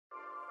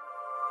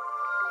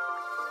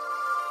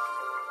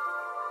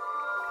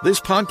This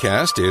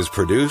podcast is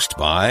produced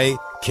by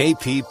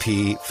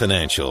KPP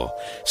Financial.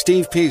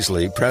 Steve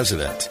Peasley,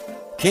 President.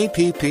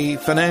 KPP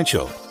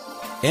Financial.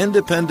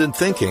 Independent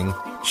thinking,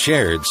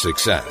 shared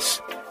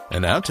success.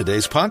 And now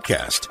today's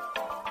podcast.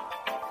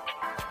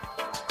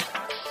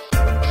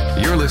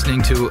 You're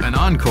listening to an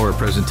encore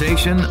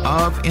presentation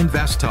of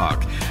Invest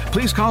Talk.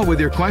 Please call with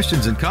your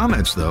questions and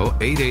comments, though,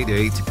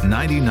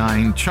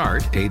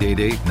 888-99-CHART,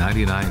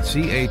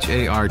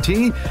 888-99-CHART,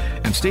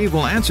 and Steve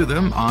will answer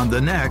them on the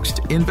next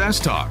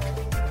Invest Talk.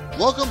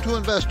 Welcome to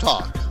Invest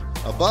Talk,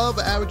 above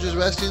average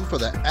investing for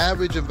the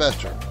average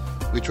investor.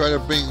 We try to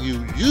bring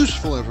you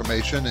useful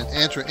information and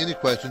answer any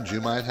questions you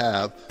might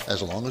have,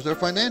 as long as they're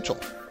financial.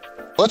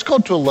 Let's go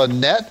to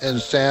Lynette and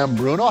San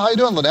Bruno. How you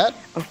doing, Lynette?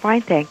 Oh,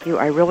 fine, thank you.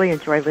 I really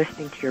enjoy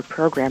listening to your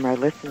program. I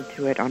listen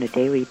to it on a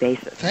daily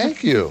basis.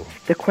 Thank you.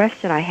 The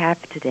question I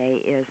have today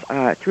is,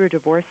 through a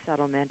divorce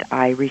settlement,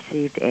 I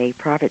received a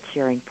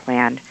profit-sharing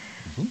plan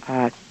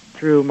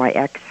through my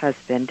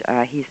ex-husband.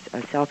 He's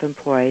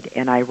self-employed,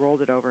 and I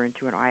rolled it over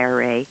into an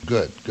IRA.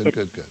 Good.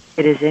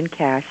 It is in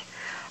cash.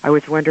 I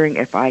was wondering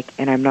if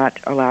and I'm not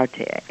allowed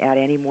to add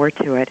any more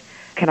to it,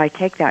 can I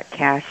take that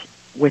cash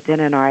within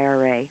an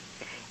IRA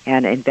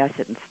and invest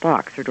it in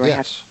stocks, or do I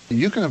have to?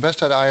 You can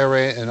invest that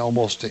IRA in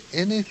almost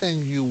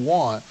anything you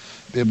want.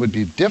 It would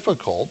be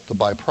difficult to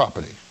buy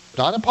property.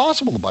 Not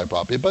impossible to buy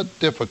property, but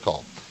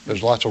difficult.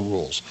 There's lots of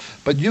rules.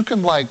 But you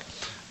can buy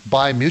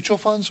mutual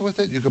funds with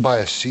it. You can buy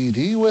a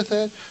CD with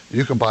it.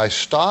 You can buy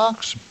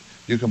stocks.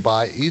 You can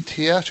buy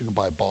ETFs. You can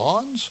buy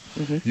bonds.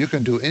 Mm-hmm. You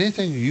can do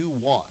anything you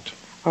want.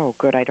 Oh,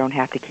 good. I don't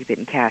have to keep it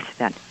in cash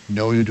then.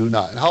 No, you do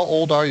not. And how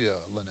old are you,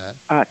 Lynette?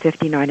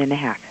 59 and a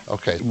half.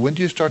 Okay. When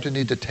do you start to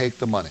need to take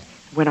the money?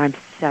 When I'm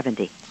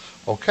 70.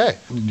 Okay.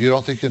 You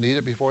don't think you'll need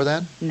it before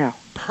then? No.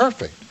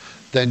 Perfect.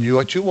 Then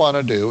what you want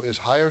to do is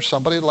hire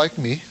somebody like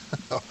me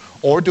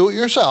or do it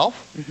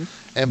yourself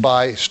and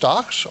buy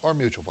stocks or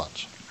mutual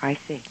funds. I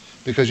see.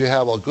 Because you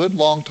have a good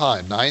long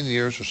time, 9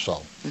 years or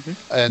so. Mm-hmm.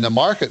 And the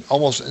market,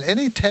 almost in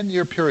any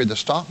 10-year period, the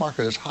stock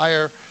market is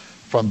higher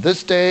from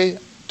this day.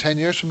 10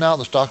 years from now,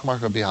 the stock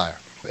market will be higher.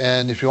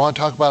 And if you want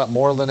to talk about it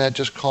more, Lynette,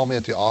 just call me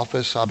at the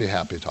office. I'll be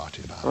happy to talk to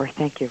you about it.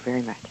 Thank you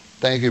very much.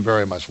 Thank you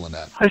very much,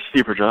 Lynette. Hi,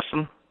 Steve or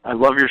Justin. I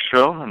love your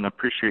show and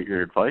appreciate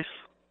your advice.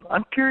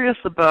 I'm curious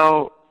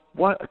about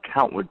what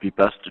account would be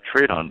best to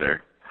trade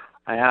under.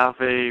 I have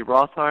a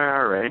Roth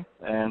IRA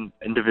and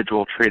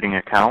individual trading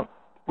account.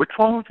 Which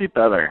one would be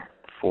better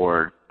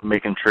for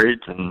making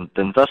trades and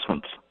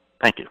investments?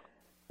 Thank you.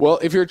 Well,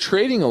 if you're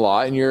trading a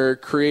lot and you're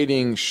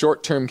creating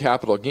short-term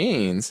capital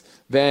gains,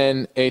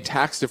 then a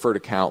tax-deferred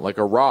account like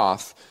a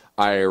Roth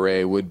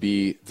IRA would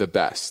be the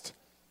best.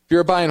 If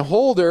you're a buy and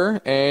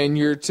holder and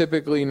you're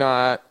typically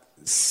not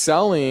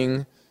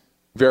selling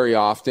very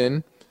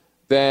often,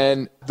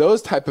 then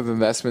those type of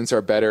investments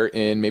are better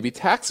in maybe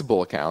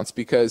taxable accounts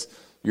because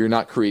you're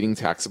not creating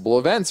taxable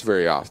events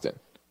very often.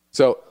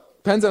 So it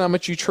depends on how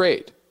much you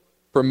trade.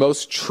 For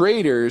most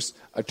traders,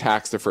 a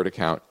tax-deferred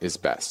account is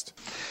best.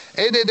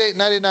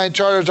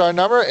 888-99-CHART is our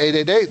number,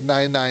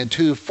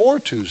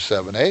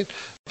 888-992-4278.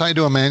 How you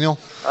doing, Manuel?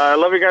 I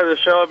love you guys'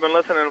 show. I've been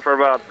listening for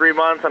about 3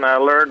 months, and I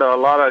learned a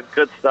lot of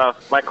good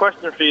stuff. My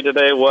question for you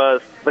today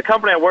was, the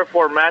company I work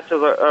for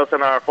matches us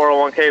in our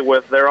 401k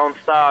with their own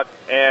stock,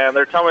 and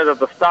they're telling me that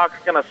the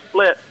stock's going to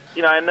split.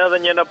 You know, I know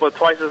then you end up with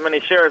twice as many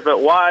shares,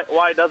 but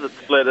why does it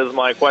split is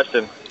my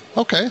question.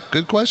 Okay,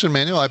 good question,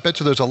 Manuel. I bet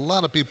you there's a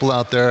lot of people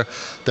out there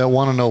that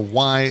want to know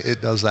why it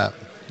does that.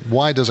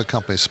 Why does a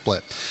company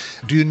split?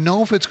 Do you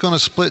know if it's going to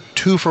split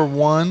 2 for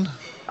 1?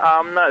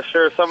 I'm not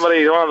sure. One of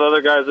the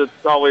other guys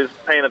that's always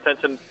paying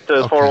attention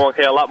to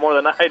 401k a lot more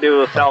than I do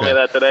was telling me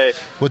that today.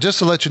 Well, just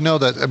to let you know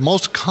that the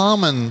most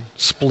common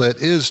split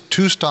is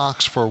 2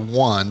 stocks for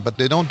 1, but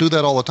they don't do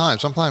that all the time.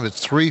 Sometimes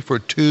it's 3 for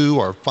 2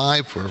 or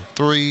 5 for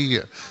 3.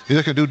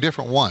 You can do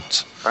different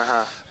ones.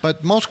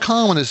 But most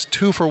common is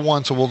 2 for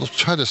 1, so we'll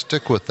try to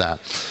stick with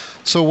that.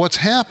 So what's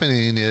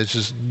happening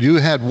is you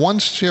had 1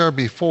 share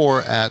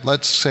before at,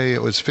 let's say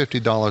it was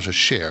 $50 a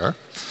share.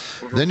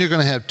 Then you're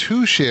going to have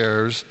 2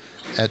 shares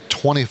at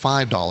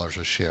 $25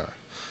 a share.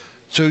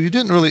 So you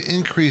didn't really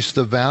increase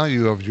the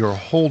value of your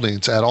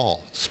holdings at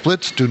all.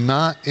 Splits do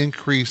not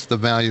increase the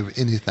value of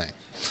anything.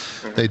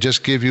 They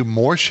just give you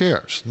more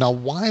shares. Now,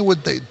 why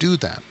would they do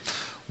that?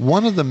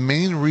 One of the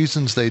main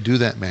reasons they do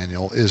that,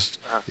 Manuel, is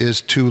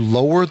to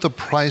lower the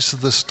price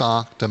of the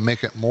stock to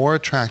make it more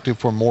attractive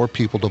for more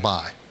people to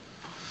buy.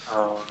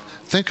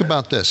 Think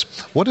about this.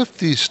 What if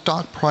the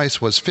stock price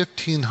was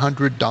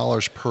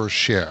 $1,500 per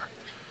share?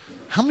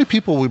 How many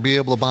people would be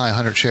able to buy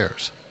 100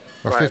 shares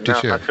or 50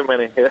 shares? Not too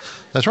many. Yeah.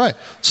 That's right.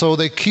 So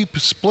they keep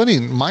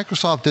splitting.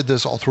 Microsoft did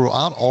this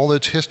throughout all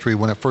its history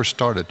when it first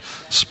started.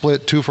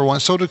 Split 2 for 1.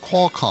 So did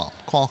Qualcomm.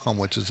 Qualcomm,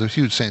 which is a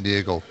huge San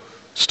Diego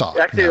stock.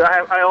 Actually,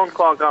 I owned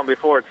Qualcomm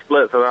before it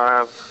split, so I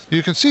have.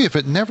 You can see if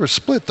it never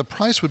split, the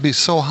price would be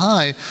so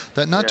high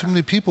that not too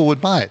many people would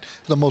buy it.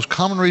 The most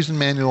common reason,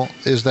 Manuel,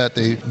 is that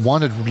they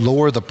wanted to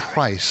lower the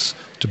price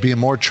to be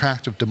more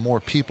attractive to more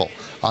people.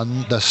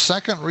 The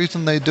second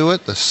reason they do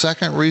it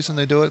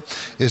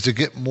is to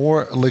get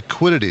more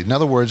liquidity. In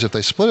other words, if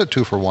they split it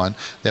 2 for 1,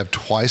 they have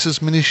twice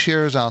as many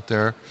shares out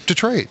there to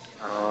trade.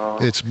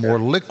 It's more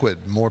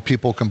liquid. More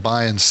people can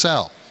buy and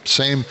sell.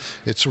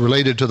 It's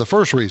related to the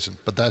first reason,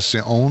 but that's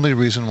the only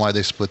reason why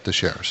they split the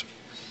shares.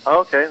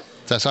 Okay.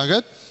 Does that sound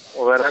good?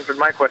 Well, that answered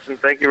my question.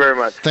 Thank you very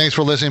much. Thanks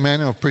for listening,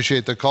 Manuel.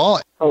 Appreciate the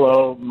call.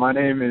 Hello, my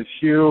name is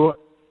Hugh,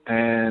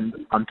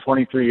 and I'm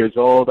 23 years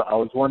old. I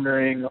was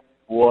wondering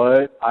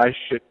what I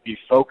should be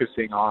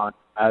focusing on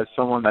as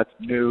someone that's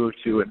new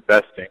to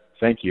investing.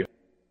 Thank you.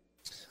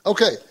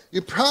 Okay,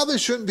 you probably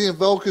shouldn't be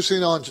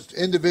focusing on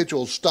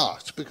individual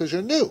stocks because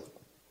you're new.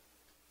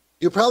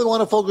 You probably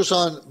want to focus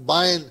on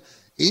buying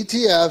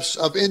ETFs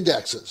of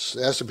indexes,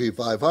 the S&P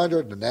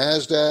 500, the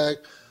NASDAQ,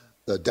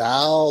 the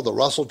Dow, the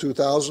Russell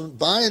 2000,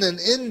 buying an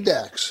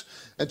index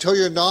until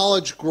your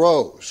knowledge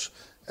grows.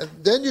 And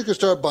then you can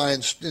start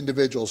buying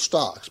individual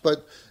stocks.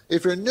 But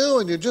if you're new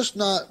and you're just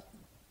not,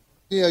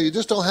 you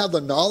just don't have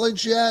the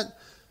knowledge yet,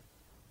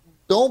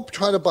 don't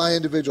try to buy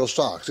individual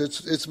stocks.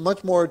 It's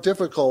much more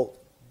difficult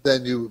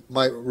than you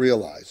might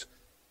realize.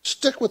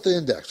 Stick with the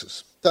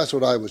indexes. That's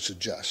what I would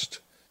suggest.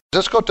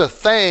 Let's go to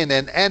Thane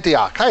in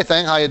Antioch. Hi,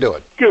 Thane. How you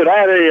doing? Good. I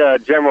had a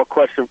general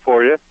question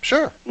for you.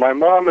 Sure. My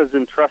mom has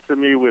entrusted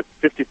me with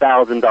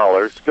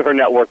 $50,000. Her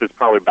net worth is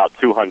probably about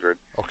 $200,000.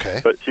 Okay.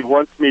 But she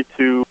wants me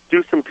to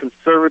do some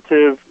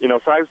conservative,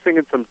 so I was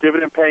thinking some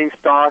dividend-paying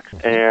stocks,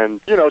 and,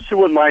 she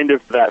wouldn't mind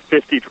if that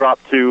 50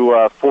 dropped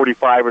to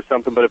 45 or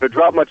something, but if it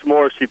dropped much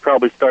more, she'd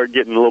probably start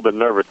getting a little bit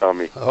nervous on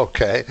me.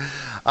 Okay.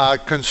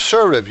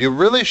 Conservative. You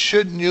really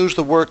shouldn't use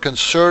the word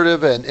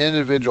conservative and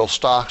individual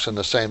stocks in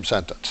the same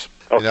sentence.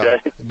 Okay.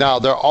 Now,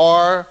 there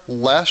are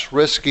less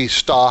risky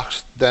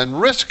stocks than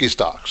risky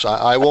stocks.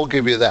 I will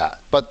give you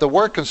that. But the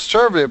word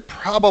conservative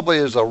probably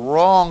is the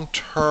wrong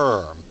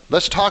term.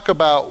 Let's talk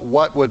about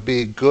what would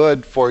be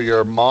good for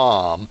your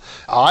mom.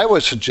 I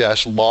would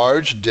suggest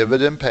large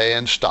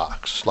dividend-paying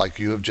stocks, like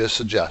you have just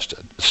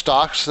suggested.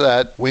 Stocks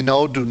that we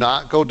know do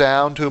not go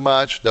down too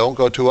much, don't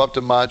go too up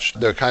too much,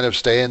 they're kind of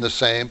staying the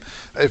same.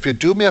 If you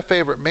do me a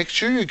favor, make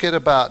sure you get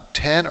about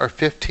 10 or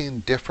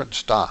 15 different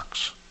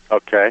stocks.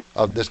 Okay.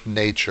 Of this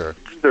nature.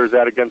 Or is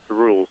that against the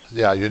rules?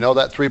 Yeah, you know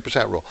that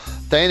 3% rule.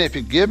 Thane, if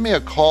you give me a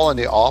call in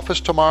the office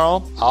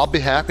tomorrow, I'll be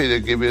happy to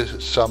give you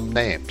some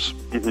names.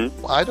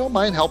 Mm-hmm. I don't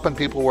mind helping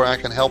people where I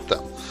can help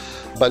them.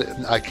 But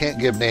I can't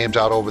give names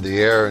out over the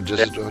air and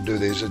just do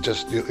these.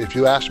 If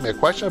you ask me a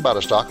question about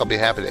a stock, I'll be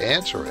happy to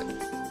answer it.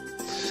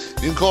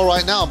 You can call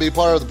right now and be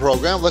part of the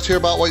program. Let's hear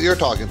about what your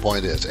talking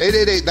point is.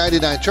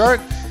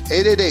 888-99-CHART,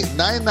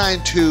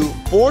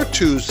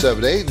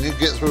 888-992-4278, and you can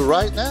get through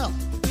right now.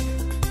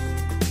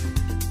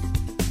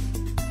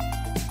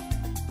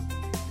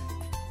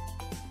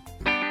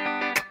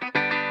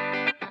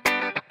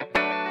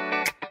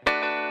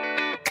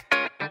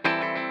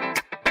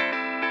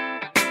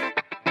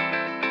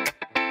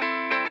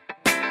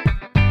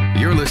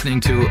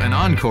 Listening to an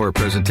encore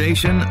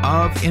presentation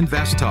of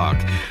Invest Talk.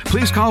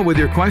 Please call with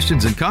your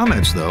questions and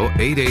comments, though,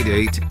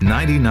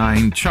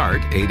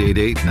 888-99-CHART,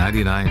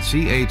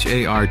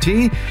 888-99-CHART,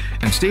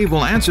 and Steve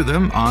will answer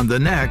them on the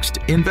next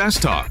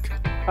Invest Talk.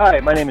 Hi,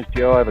 my name is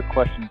Joe. I have a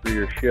question for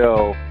your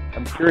show.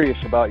 I'm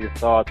curious about your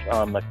thoughts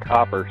on the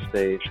copper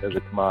space as a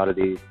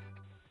commodity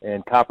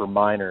and copper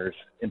miners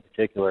in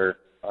particular.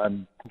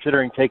 I'm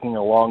considering taking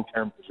a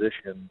long-term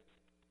position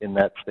in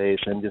that space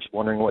and just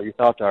wondering what your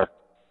thoughts are.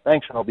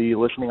 Thanks, and I'll be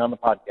listening on the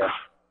podcast.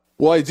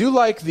 Well, I do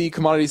like the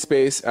commodity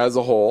space as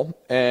a whole,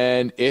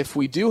 and if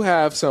we do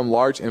have some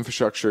large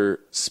infrastructure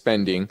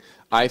spending,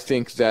 I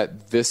think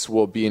that this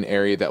will be an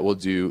area that will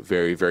do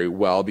very, very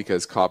well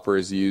because copper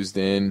is used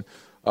in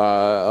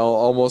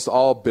almost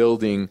all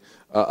building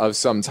of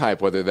some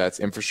type, whether that's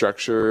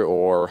infrastructure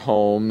or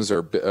homes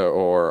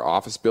or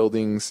office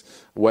buildings,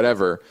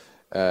 whatever.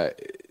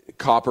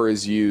 Copper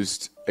is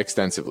used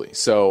extensively.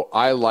 So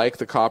I like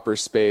the copper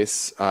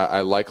space. I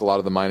like a lot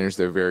of the miners.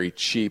 They're very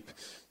cheap.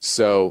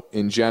 So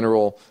in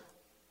general,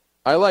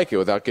 I like it.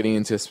 Without getting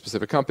into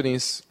specific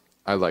companies,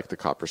 I like the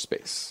copper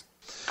space.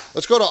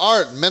 Let's go to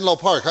Art in Menlo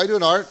Park. How you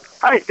doing, Art?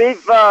 Hi,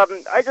 Steve.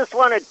 I just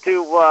wanted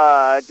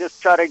to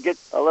just try to get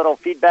a little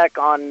feedback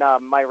on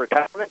my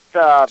retirement.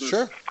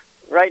 Sure.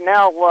 Right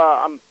now,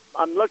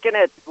 I'm looking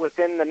at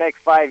within the next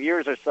 5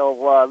 years or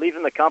so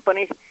leaving the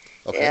company.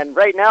 Okay. And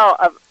right now,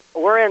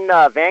 we're in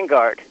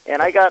Vanguard,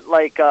 and I got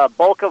like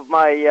bulk of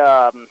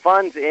my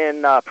funds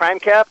in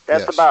PrimeCap.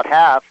 That's about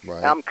half.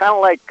 Right. I'm kind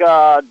of like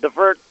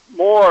divert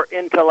more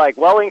into like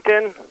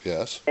Wellington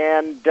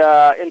and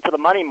into the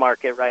money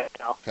market right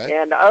now.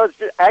 Okay. And I was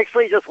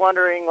actually just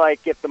wondering,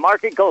 like, if the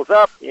market goes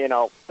up,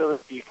 to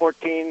the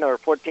 14 or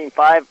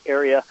 14.5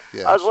 area,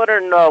 I was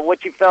wondering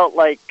what you felt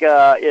like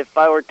if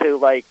I were to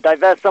like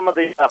divest some of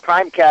the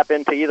PrimeCap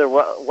into either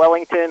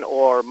Wellington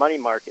or money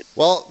market.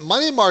 Well,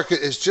 money market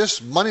is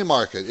just money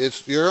market.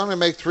 You're going to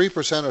make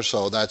 3% or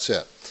so. That's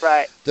it.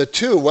 Right. The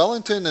two,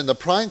 Wellington and the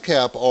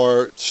PrimeCap,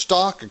 are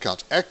stock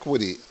accounts,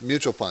 equity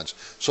mutual funds.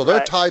 So they're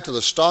tied to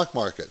the stock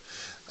market.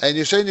 And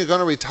you're saying you're going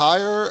to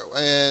retire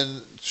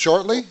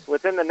shortly?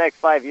 Within the next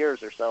 5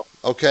 years or so.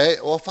 Okay.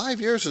 Well, 5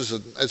 years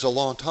is a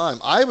long time.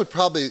 I would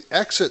probably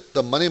exit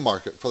the money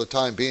market for the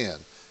time being.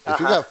 If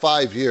you got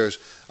 5 years,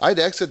 I'd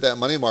exit that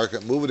money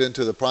market, move it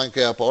into the Prime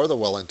Cap or the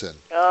Wellington.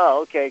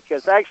 Oh, okay.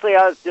 Because actually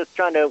I was just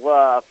trying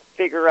to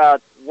figure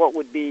out what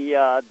would be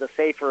the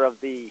safer of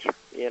the,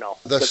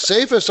 The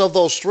safest of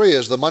those three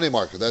is the money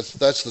market. That's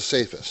the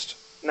safest.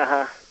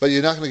 But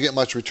you're not going to get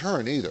much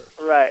return either.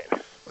 Right.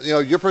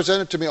 You're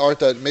presented to me, Art,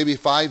 that maybe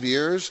 5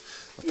 years.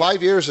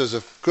 5 years is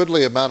a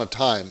goodly amount of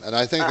time. And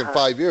I think in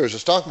 5 years, the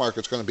stock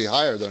market's going to be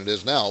higher than it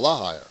is now, a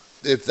lot higher.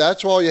 If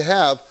that's all you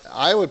have,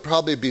 I would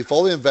probably be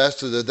fully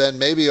invested, and then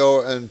maybe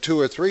in 2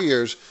 or 3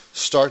 years,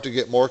 start to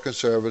get more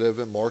conservative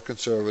and more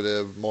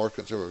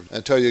conservative,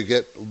 until you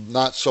get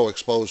not so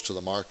exposed to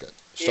the market.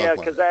 Yeah,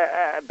 because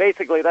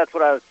basically that's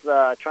what I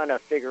was trying to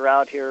figure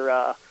out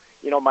here,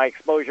 my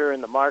exposure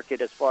in the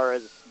market as far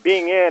as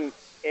being in,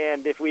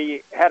 and if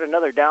we had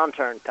another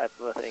downturn type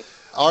of a thing.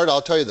 Art,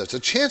 I'll tell you this. The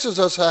chances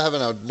of us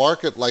having a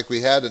market like we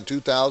had in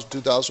 2000,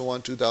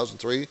 2001,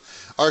 2003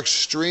 are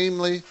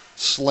extremely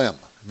slim,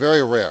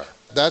 very rare.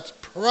 That's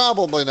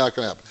probably not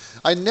going to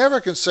happen. You never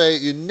can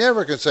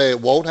say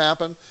it won't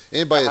happen.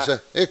 Anybody say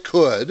it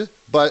could,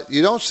 but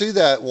you don't see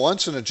that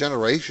once in a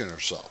generation or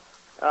so.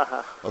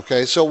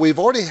 Okay, so we've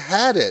already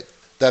had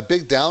that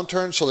big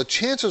downturn, so the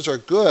chances are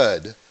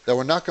good that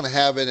we're not going to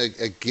have it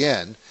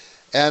again.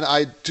 And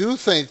I do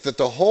think that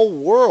the whole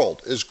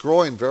world is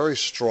growing very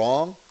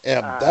strong,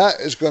 and that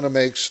is going to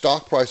make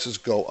stock prices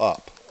go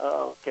up.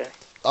 Oh, okay.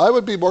 I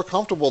would be more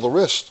comfortable with the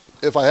risk.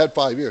 If I had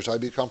 5 years, I'd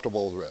be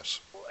comfortable with the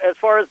risk. As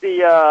far as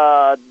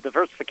the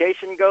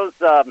diversification goes,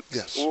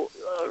 yes.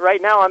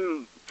 Right now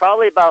I'm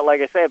probably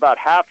about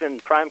half in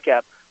Prime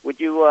Cap.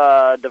 Would you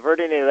divert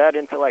any of that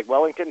into like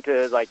Wellington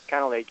to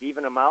kind of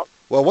even them out?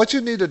 Well, what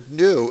you need to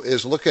do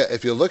is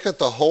if you look at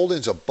the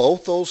holdings of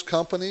both those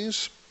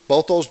companies,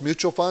 both those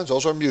mutual funds,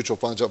 those are mutual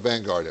funds at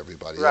Vanguard,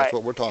 everybody. Right. That's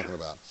what we're talking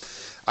about.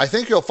 I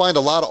think you'll find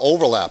a lot of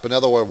overlap. In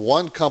other words,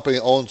 one company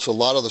owns a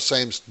lot of the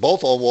same,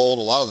 both will own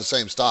a lot of the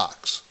same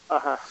stocks.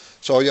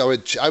 So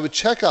I would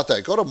check out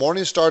that. Go to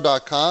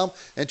Morningstar.com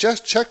and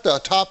just check the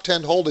top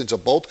 10 holdings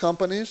of both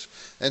companies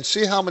and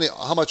see how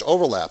much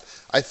overlap.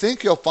 I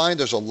think you'll find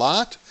there's a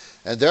lot,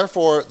 and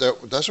therefore there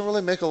doesn't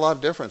really make a lot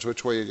of difference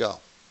which way you go.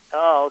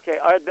 Oh, okay.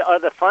 Are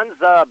the funds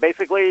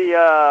basically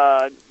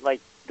like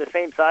the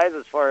same size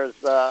as far as?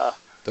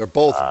 They're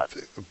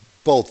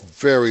both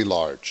very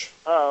large.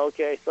 Oh,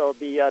 okay. So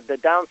the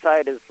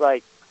downside is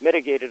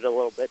mitigated a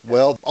little bit.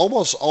 Well,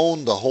 almost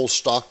own the whole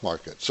stock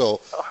market. So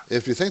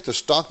if you think the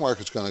stock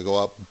market's going to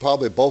go up,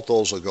 probably both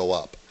those will go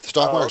up. The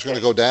stock market's going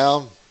to go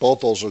down,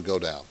 both those will go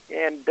down.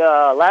 And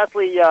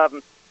lastly,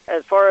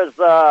 as far as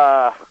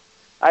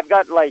I've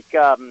got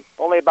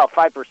only about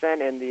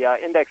 5% in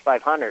the Index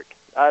 500.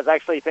 I was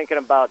actually thinking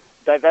about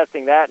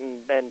divesting that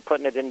and then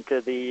putting it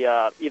into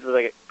the either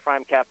the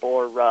Prime Cap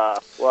or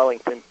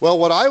Wellington. Well,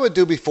 what I would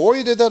do before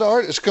you did that,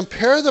 Art, is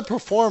compare the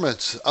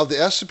performance of the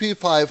S&P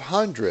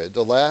 500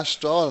 the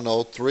last,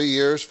 3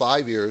 years,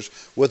 5 years,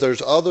 with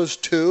those others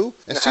too,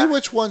 and see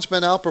which one's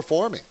been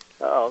outperforming.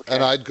 Oh, okay.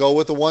 And I'd go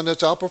with the one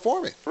that's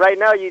outperforming. Right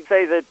now, you'd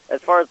say that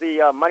as far as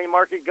the money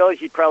market goes,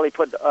 you'd probably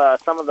put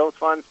some of those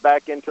funds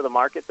back into the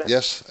market then?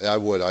 Yes, I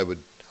would.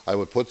 I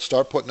would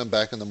start putting them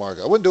back in the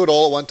market. I wouldn't do it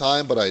all at one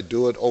time, but I'd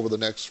do it over the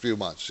next few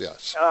months,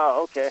 yes.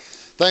 Oh, okay.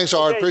 Thanks,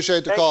 Art.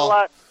 Appreciate the call.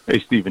 Thanks a lot. Hey,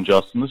 Steve and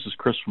Justin. This is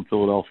Chris from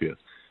Philadelphia.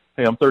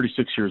 Hey, I'm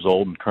 36 years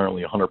old, and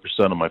currently 100%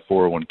 of my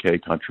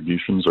 401k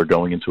contributions are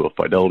going into a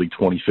Fidelity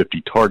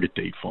 2050 target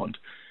date fund.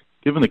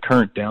 Given the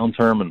current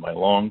downturn and my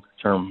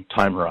long-term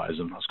time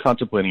horizon, I was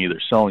contemplating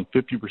either selling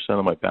 50%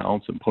 of my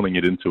balance and putting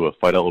it into a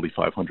Fidelity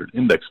 500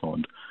 index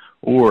fund,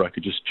 or I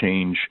could just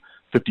change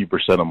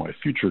 50% of my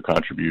future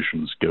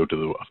contributions go to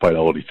the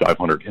Fidelity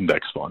 500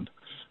 index fund.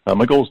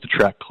 My goal is to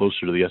track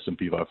closer to the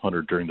S&P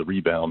 500 during the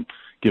rebound,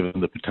 given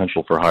the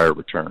potential for higher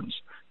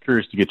returns.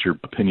 Curious to get your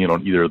opinion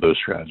on either of those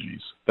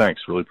strategies.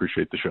 Thanks. Really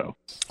appreciate the show.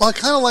 Well, I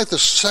kind of like the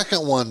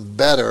second one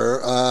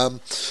better.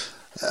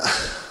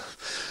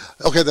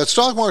 Okay, that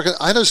stock market,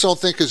 I just don't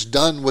think it's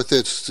done with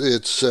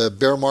its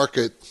bear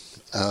market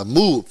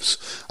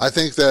moves. I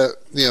think that,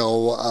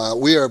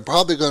 we are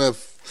probably going to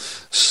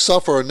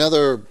suffer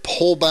another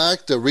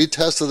pullback, the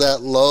retest of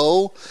that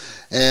low.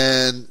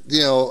 And,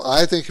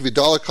 I think if you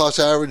dollar cost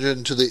average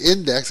into the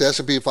index, the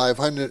S&P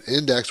 500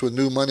 index with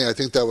new money, I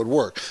think that would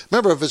work.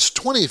 Remember, if it's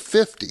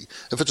 2050,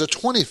 if it's a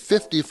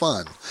 2050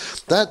 fund,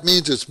 that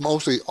means it's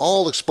mostly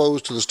all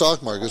exposed to the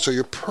stock market. So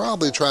you're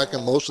probably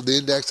tracking most of the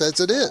index as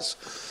it is.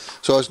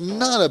 So it's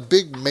not a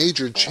big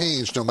major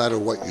change no matter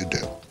what you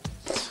do.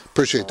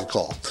 Appreciate the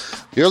call.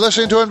 You're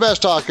listening to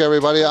Invest Talk,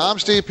 everybody. I'm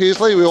Steve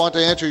Peasley. We want to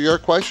answer your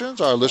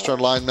questions. Our listener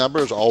line number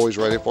is always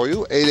ready for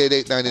you,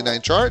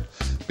 888-99-CHART.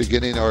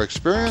 Beginning our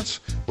experience,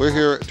 we're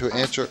here to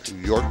answer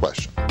your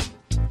question.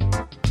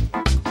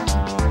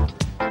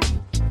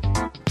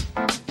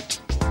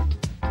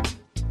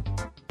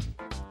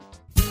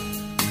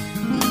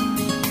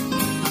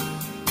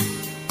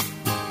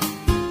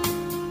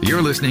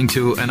 You're listening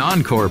to an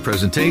encore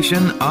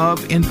presentation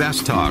of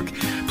Invest Talk.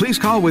 Please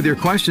call with your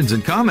questions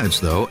and comments,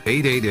 though,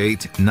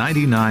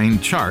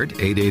 888-99-CHART,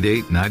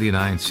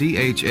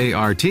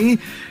 888-99-CHART,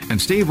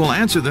 and Steve will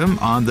answer them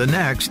on the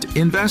next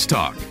Invest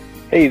Talk.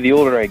 Hey, the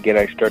older I get,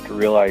 I start to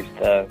realize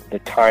the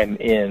time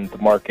in the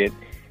market,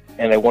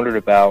 and I wondered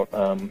about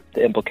the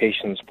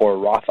implications for a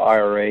Roth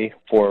IRA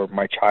for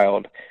my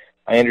child.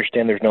 I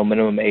understand there's no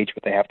minimum age,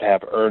 but they have to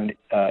have earned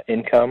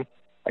income,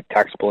 like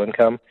taxable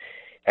income.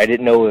 I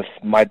didn't know if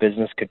my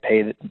business could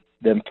pay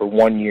them for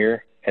 1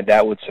 year, and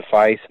that would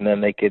suffice, and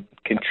then they could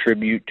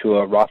contribute to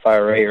a Roth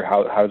IRA, or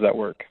how does that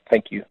work?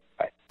 Thank you.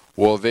 Bye.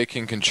 Well, they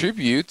can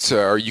contribute,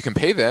 or you can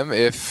pay them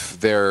if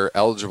they're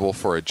eligible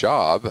for a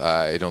job.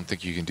 I don't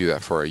think you can do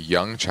that for a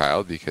young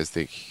child, because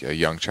a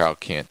young child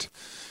can't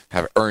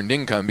have earned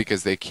income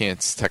because they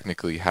can't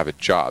technically have a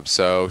job.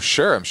 So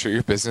sure, I'm sure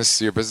your business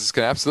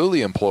can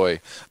absolutely employ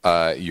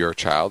your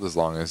child as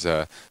long as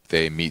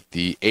they meet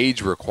the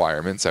age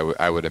requirements.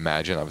 I would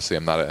imagine. Obviously,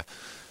 I'm not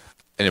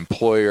an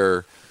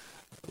employer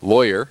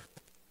lawyer,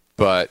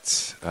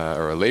 but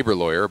or a labor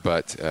lawyer,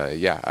 but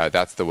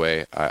that's the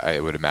way I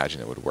would imagine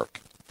it would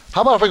work.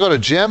 How about if we go to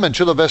Jim in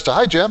Chula Vista?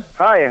 Hi, Jim.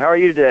 Hi, how are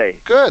you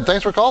today? Good,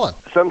 thanks for calling.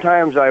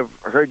 Sometimes I've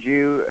heard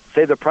you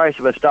say the price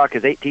of a stock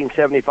is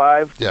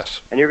 $18.75.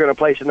 Yes. And you're going to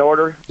place an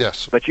order?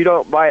 Yes. But you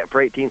don't buy it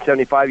for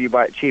 $18.75, you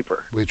buy it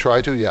cheaper. We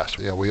try to, yes.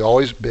 Yeah, we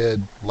always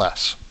bid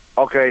less.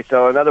 Okay,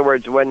 so in other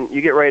words, when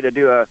you get ready to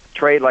do a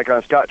trade, like on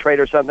a stock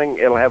trade or something,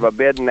 it'll have a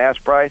bid and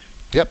ask price?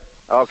 Yep.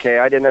 Okay,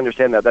 I didn't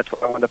understand that. That's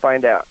what I wanted to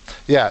find out.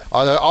 Yeah,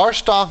 on our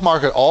stock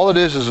market, all it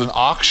is an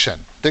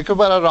auction. Think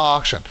about it as an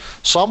auction.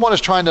 Someone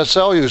is trying to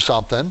sell you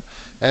something,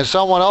 and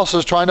someone else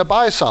is trying to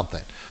buy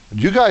something.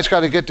 You guys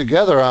got to get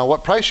together on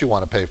what price you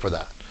want to pay for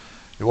that.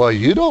 Well,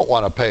 you don't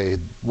want to pay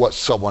what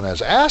someone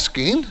is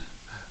asking.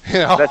 You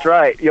know? That's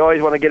right. You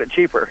always want to get it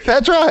cheaper.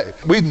 That's right.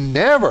 We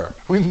never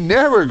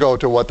go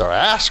to what they're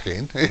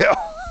asking. You know,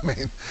 I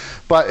mean,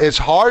 but it's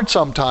hard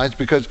sometimes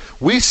because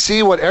we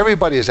see what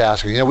everybody is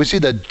asking. You know, we see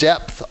the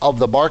depth of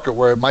the market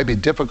where it might be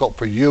difficult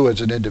for you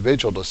as an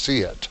individual to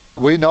see it.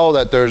 We know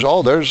that there's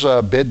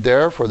a bid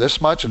there for this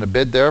much and a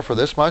bid there for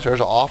this much. There's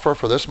an offer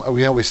for this much.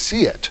 You know, we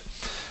see it.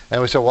 And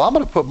we say, well, I'm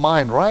going to put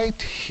mine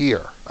right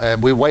here.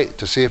 And we wait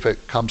to see if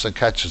it comes and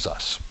catches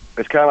us.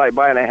 It's kind of like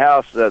buying a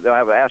house. They'll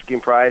have an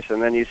asking price,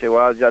 and then you say,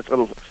 well, that's a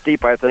little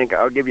steep, I think.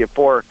 I'll give you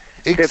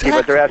 $450,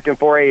 but they're asking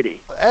 $480.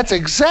 That's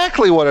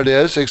exactly what it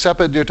is, except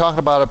that you're talking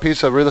about a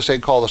piece of real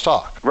estate called a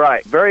stock.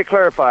 Right. Very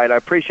clarified. I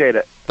appreciate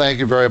it. Thank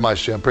you very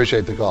much, Jim.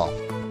 Appreciate the call.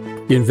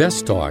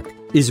 Invest Talk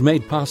is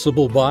made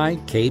possible by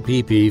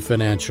KPP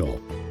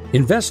Financial.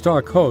 Invest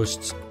Talk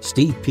hosts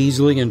Steve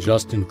Peasley and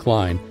Justin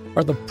Klein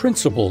are the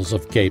principals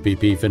of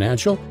KPP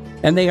Financial,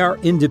 and they are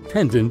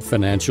independent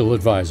financial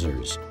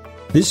advisors.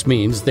 This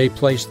means they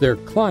place their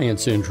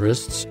clients'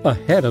 interests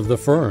ahead of the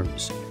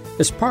firm's.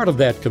 As part of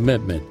that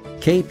commitment,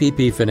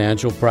 KPP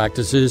Financial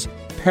practices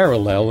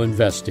parallel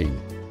investing,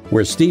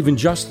 where Steve and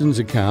Justin's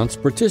accounts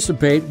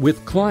participate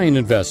with client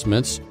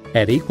investments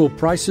at equal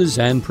prices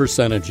and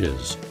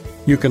percentages.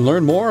 You can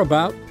learn more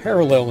about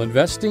parallel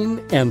investing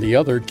and the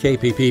other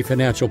KPP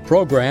Financial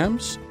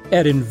programs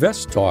at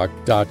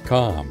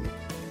investtalk.com.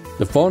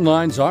 The phone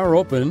lines are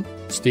open.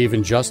 Steve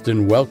and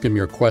Justin welcome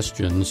your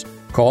questions.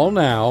 Call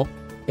now,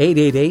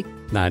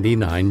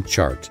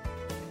 888-99-CHART.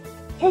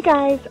 Hey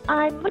guys,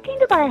 I'm looking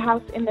to buy a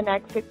house in the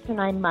next 6 to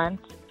 9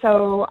 months,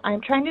 so I'm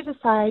trying to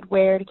decide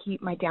where to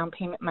keep my down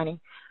payment money.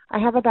 I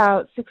have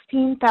about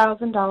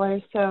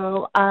 $16,000,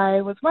 so I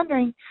was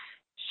wondering,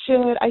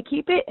 should I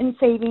keep it in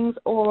savings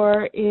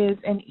or is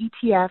an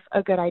ETF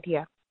a good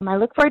idea? I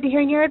look forward to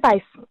hearing your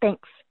advice.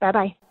 Thanks.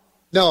 Bye-bye.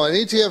 No, an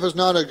ETF is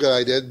not a good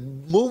idea.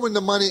 Moving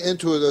the money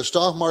into the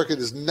stock market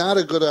is not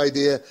a good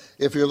idea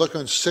if you're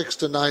looking 6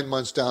 to 9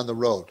 months down the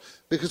road.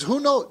 Because who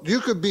knows, you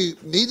could be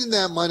needing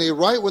that money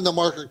right when the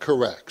market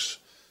corrects.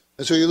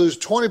 And so you lose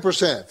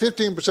 20%,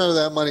 15% of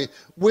that money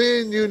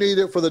when you need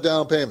it for the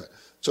down payment.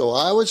 So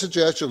I would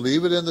suggest you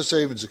leave it in the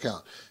savings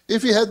account.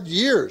 If you had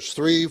years,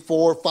 3,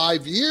 4,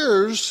 5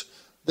 years,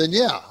 then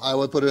yeah, I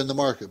would put it in the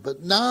market.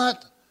 But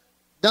not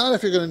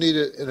if you're going to need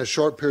it in a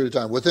short period of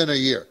time, within a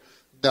year.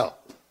 No.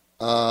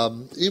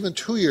 Even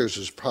 2 years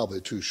is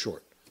probably too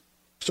short.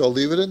 So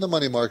leave it in the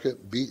money market,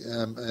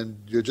 and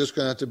you're just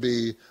going to have to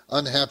be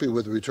unhappy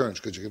with the returns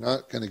because you're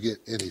not going to get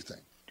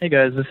anything. Hey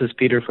guys, this is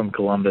Peter from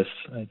Columbus.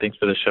 Thanks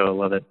for the show. I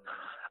love it.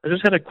 I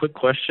just had a quick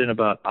question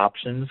about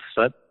options.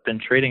 So I've been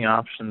trading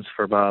options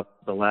for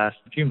about the last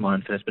few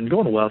months, and it's been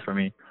going well for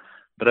me.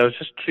 But I was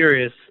just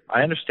curious.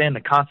 I understand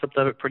the concept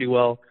of it pretty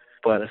well,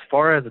 but as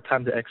far as the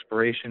time to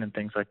expiration and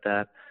things like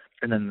that,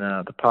 and then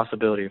the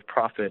possibility of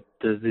profit,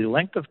 does the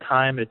length of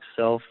time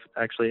itself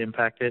actually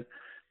impact it?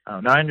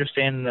 Now, I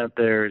understand that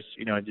there's,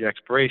 the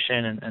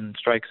expiration and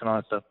strikes and all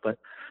that stuff, but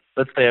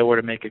let's say I were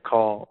to make a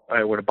call,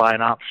 I were to buy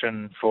an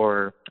option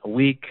for a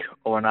week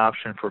or an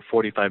option for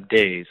 45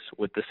 days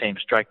with the same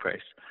strike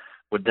price.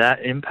 Would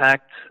that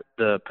impact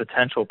the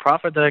potential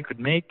profit that I could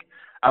make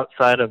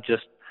outside of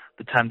just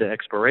the time to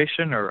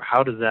expiration, or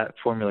how does that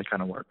formula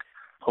kind of work?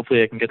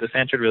 hopefully I can get this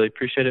answered. Really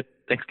appreciate it.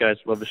 Thanks, guys.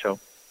 Love the show.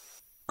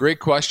 Great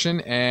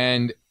question.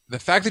 And the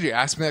fact that you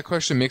asked me that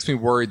question makes me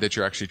worried that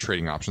you're actually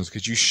trading options,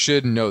 because you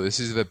should know this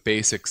is the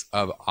basics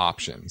of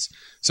options.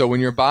 So when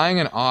you're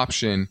buying an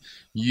option,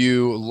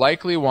 you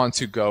likely want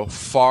to go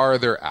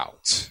farther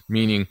out,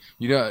 meaning,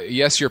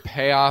 yes, your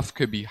payoff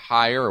could be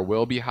higher or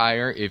will be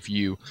higher if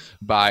you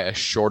buy a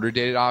shorter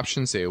dated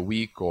option, say a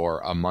week or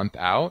a month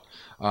out,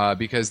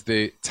 because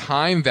the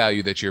time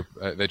value that you're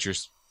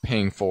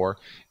paying for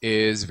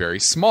is very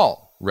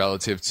small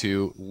relative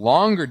to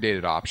longer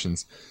dated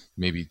options,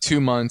 maybe 2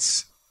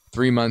 months,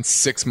 3 months,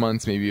 6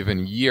 months, maybe even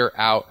a year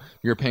out.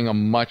 You're paying a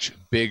much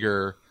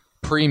bigger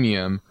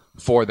premium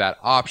for that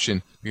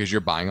option because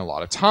you're buying a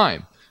lot of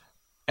time.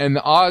 And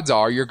the odds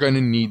are you're going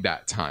to need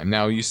that time.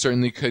 Now, you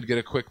certainly could get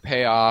a quick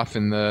payoff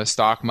and the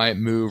stock might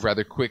move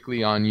rather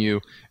quickly on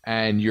you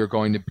and you're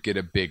going to get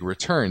a big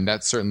return.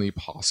 That's certainly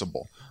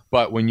possible.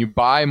 But when you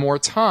buy more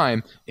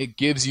time, it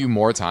gives you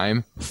more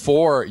time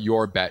for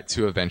your bet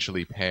to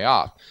eventually pay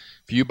off.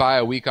 If you buy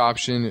a week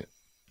option,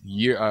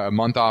 a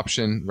month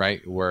option,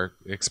 right, where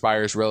it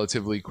expires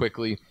relatively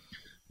quickly,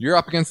 you're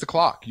up against the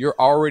clock. You're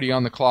already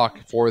on the clock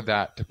for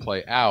that to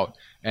play out.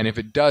 And if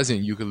it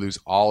doesn't, you could lose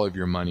all of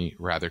your money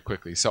rather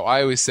quickly. So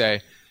I always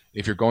say,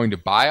 if you're going to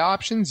buy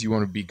options, you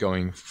want to be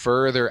going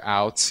further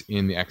out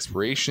in the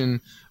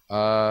expiration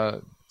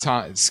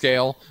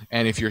scale.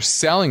 And if you're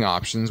selling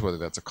options, whether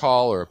that's a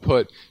call or a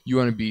put, you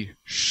want to be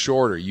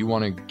shorter. You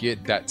want to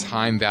get that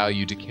time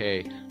value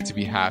decay to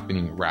be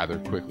happening rather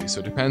quickly. So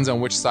it depends on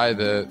which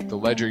side of the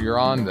ledger you're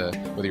on,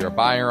 whether you're a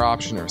buyer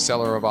option or a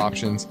seller of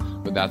options,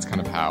 but that's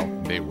kind of how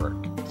they work.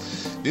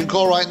 You can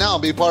call right now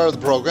and be part of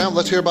the program.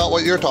 Let's hear about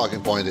what your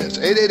talking point is.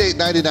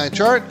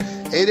 888-99-CHART,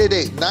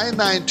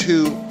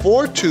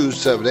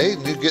 888-992-4278,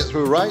 and you get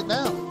through right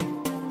now.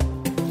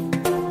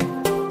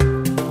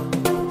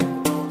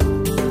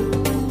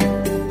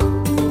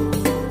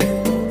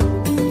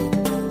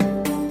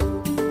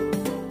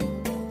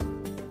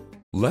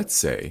 Let's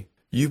say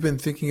you've been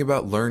thinking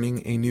about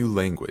learning a new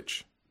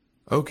language.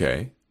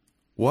 Okay,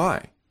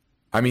 why?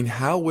 I mean,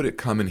 how would it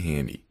come in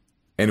handy?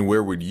 And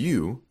where would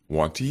you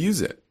want to use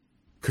it?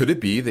 Could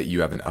it be that you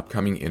have an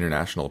upcoming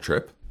international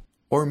trip?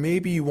 Or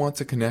maybe you want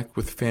to connect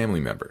with family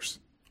members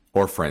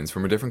or friends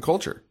from a different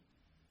culture?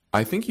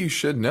 I think you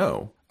should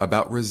know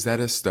about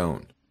Rosetta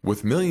Stone.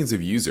 With millions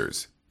of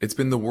users, it's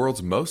been the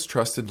world's most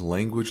trusted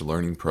language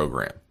learning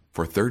program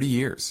for 30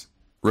 years.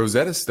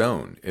 Rosetta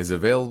Stone is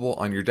available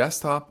on your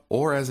desktop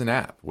or as an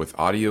app with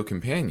Audio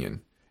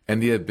Companion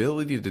and the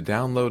ability to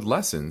download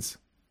lessons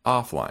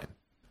offline.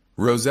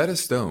 Rosetta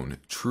Stone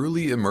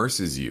truly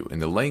immerses you in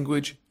the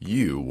language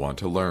you want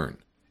to learn.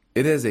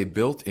 It has a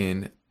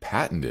built-in,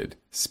 patented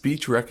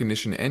speech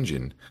recognition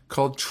engine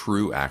called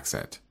True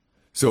Accent.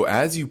 So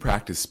as you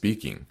practice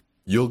speaking,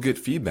 you'll get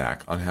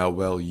feedback on how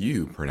well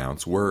you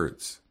pronounce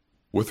words.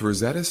 With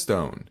Rosetta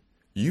Stone,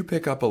 you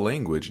pick up a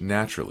language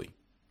naturally,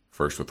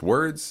 first with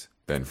words,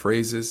 then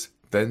phrases,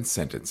 then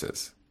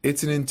sentences.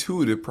 It's an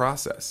intuitive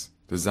process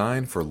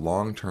designed for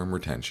long-term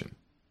retention.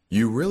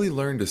 You really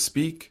learn to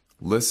speak,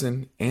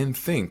 listen, and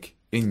think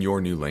in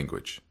your new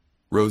language.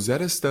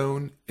 Rosetta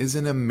Stone is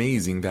an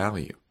amazing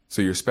value,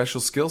 so your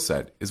special skill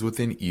set is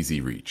within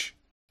easy reach.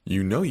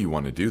 You know you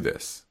want to do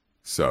this,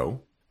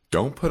 so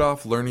don't put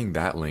off learning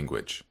that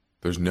language.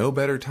 There's no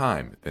better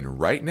time than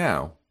right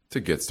now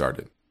to get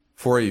started.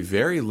 For a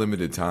very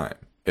limited time,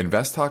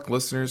 InvestTalk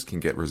listeners can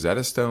get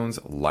Rosetta Stone's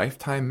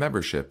lifetime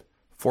membership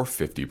for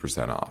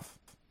 50% off.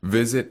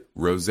 Visit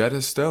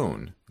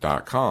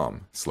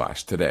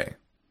rosettastone.com/today.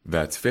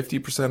 That's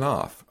 50%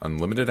 off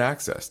unlimited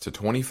access to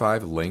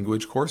 25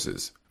 language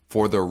courses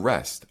for the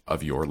rest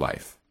of your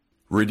life.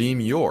 Redeem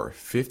your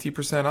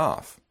 50%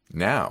 off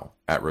now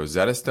at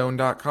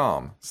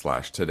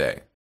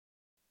rosettastone.com/today.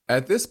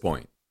 At this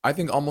point, I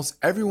think almost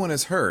everyone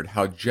has heard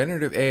how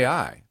generative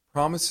AI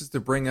promises to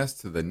bring us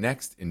to the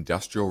next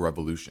industrial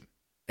revolution.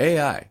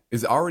 AI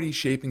is already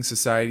shaping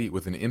society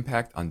with an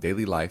impact on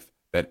daily life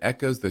that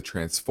echoes the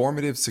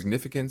transformative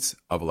significance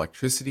of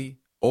electricity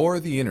or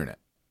the internet.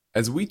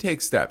 As we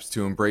take steps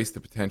to embrace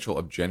the potential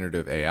of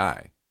generative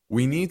AI,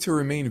 we need to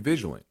remain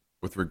vigilant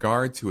with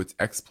regard to its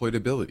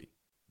exploitability.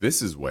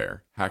 This is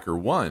where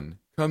HackerOne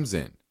comes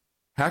in.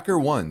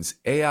 HackerOne's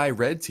AI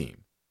Red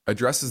Team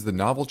addresses the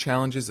novel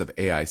challenges of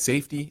AI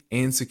safety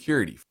and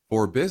security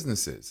for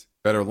businesses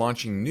that are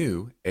launching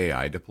new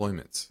AI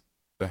deployments.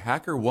 The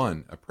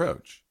HackerOne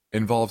approach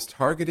involves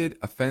targeted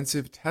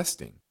offensive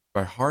testing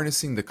by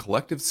harnessing the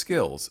collective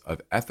skills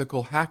of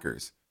ethical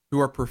hackers who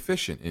are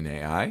proficient in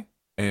AI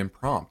and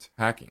prompt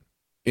hacking.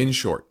 In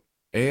short,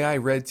 AI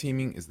red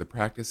teaming is the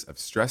practice of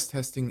stress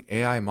testing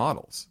AI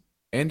models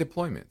and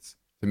deployments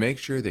to make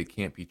sure they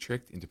can't be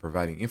tricked into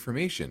providing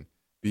information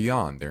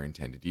beyond their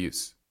intended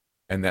use,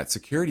 and that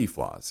security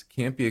flaws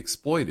can't be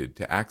exploited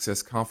to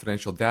access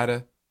confidential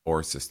data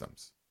or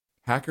systems.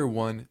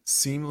 HackerOne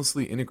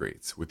seamlessly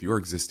integrates with your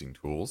existing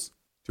tools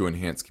to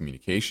enhance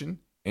communication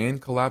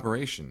and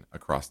collaboration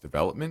across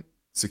development,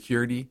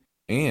 security,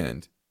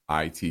 and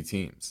IT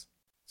teams.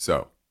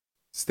 So,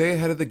 Stay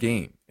ahead of the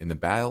game in the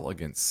battle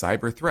against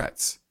cyber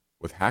threats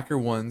with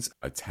HackerOne's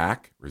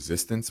attack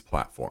resistance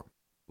platform.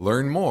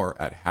 Learn more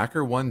at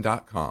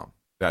HackerOne.com.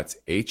 That's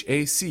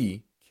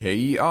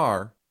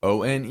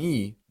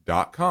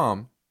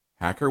HackerOne.com,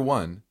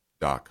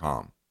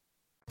 HackerOne.com.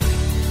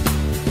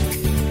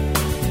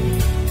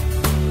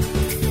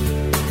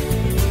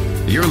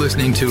 You're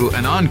listening to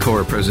an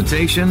encore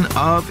presentation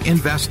of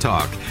Invest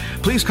Talk.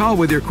 Please call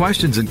with your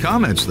questions and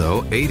comments,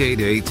 though,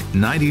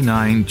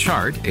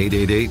 888-99-CHART,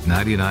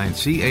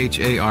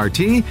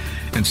 888-99-CHART,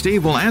 and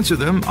Steve will answer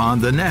them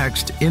on the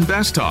next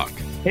Invest Talk.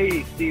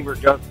 Hey, Steve or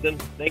Justin.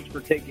 Thanks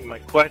for taking my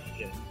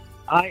question.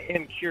 I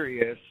am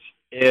curious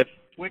if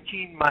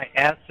switching my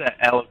asset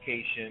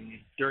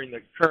allocation during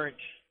the current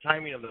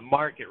timing of the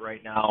market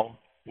right now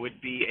would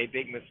be a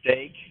big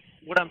mistake.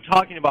 What I'm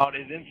talking about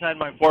is inside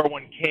my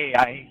 401k,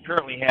 I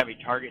currently have a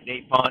target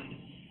date fund,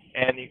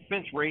 and the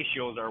expense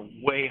ratios are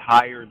way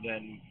higher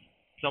than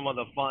some of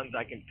the funds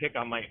I can pick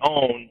on my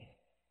own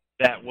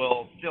that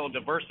will still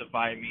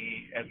diversify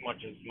me as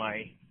much as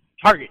my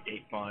target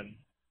date fund.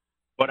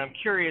 But I'm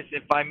curious,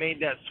 if I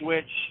made that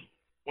switch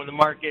when the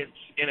market's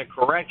in a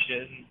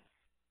correction,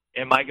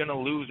 am I going to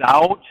lose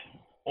out,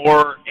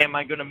 or am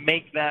I going to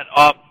make that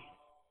up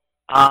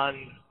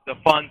on the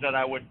funds that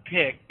I would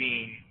pick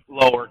being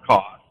lower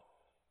cost?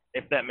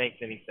 If that makes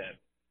any sense.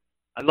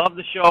 I love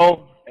the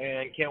show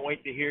and can't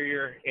wait to hear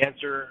your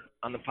answer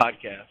on the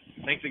podcast.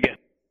 Thanks again.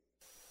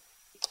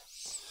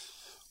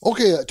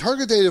 Okay,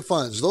 target dated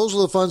funds. Those are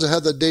the funds that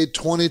have the date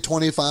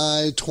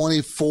 2025,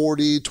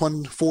 2040,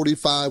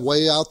 2045,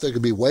 way out there. It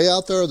could be way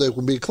out there or they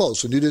can be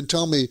close. And you didn't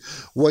tell me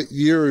what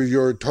year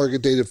your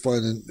target dated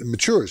fund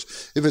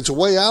matures. If it's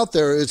way out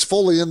there, it's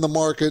fully in the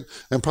market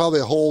and probably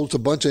holds a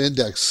bunch of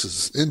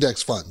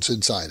index funds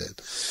inside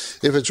it.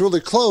 If it's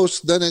really close,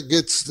 then it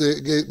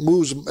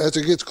moves, as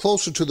it gets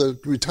closer to the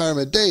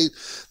retirement date,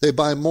 they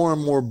buy more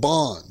and more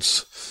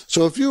bonds.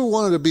 So if you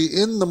wanted to be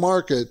in the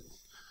market,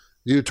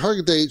 your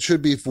target date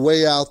should be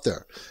way out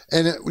there.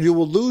 And you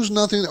will lose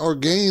nothing or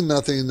gain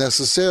nothing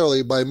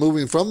necessarily by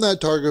moving from that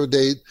target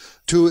date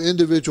to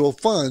individual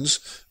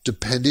funds,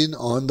 depending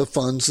on the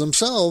funds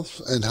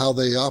themselves and how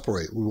they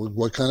operate,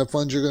 what kind of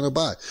funds you're going to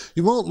buy.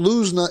 You won't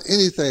lose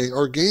anything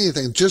or gain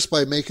anything just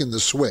by making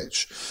the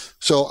switch.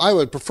 So I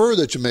would prefer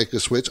that you make a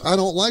switch. I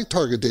don't like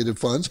target dated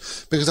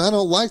funds because I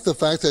don't like the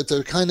fact that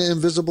they're kind of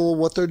invisible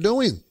what they're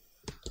doing.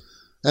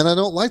 And I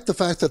don't like the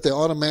fact that they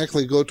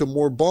automatically go to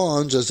more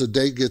bonds as the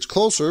date gets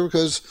closer,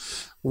 because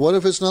what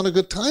if it's not a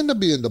good time to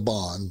be into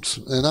bonds?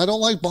 And I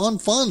don't like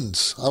bond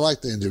funds. I like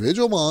the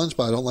individual bonds,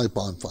 but I don't like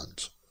bond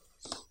funds.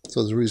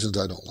 So the reasons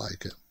I don't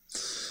like it.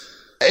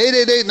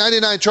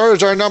 888-99-CHART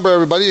is our number,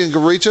 everybody. You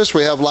can reach us.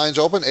 We have lines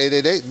open,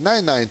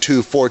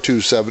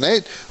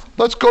 888-992-4278.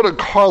 Let's go to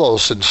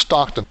Carlos in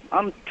Stockton.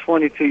 I'm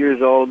 22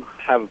 years old,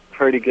 have a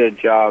pretty good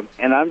job,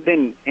 and I've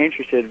been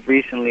interested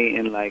recently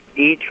in like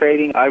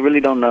e-trading. I really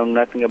don't know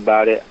nothing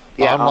about it.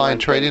 Online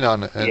trading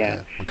on it.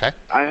 Yeah. Okay.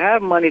 I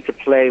have money to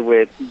play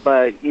with,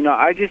 but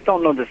I just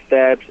don't know the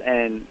steps,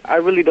 and I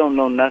really don't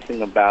know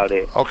nothing about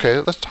it. Okay,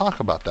 let's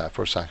talk about that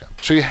for a second.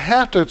 So you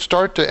have to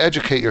start to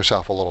educate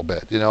yourself a little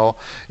bit.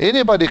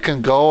 Anybody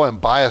can go and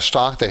buy a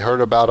stock they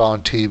heard about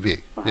on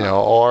TV,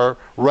 or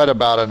read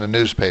about in a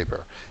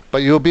newspaper.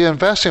 But you'll be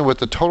investing with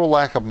the total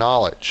lack of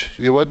knowledge.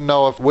 You wouldn't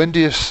know when do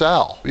you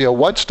sell,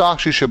 what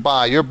stocks you should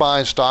buy. You're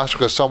buying stocks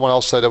because someone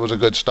else said it was a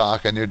good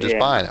stock and you're just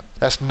buying it.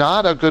 That's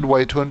not a good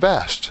way to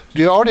invest.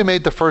 You already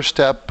made the first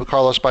step,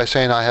 Carlos, by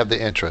saying I have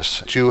the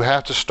interest. You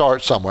have to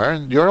start somewhere,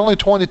 and you're only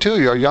 22.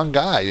 You're a young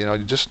guy. You're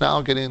just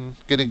now getting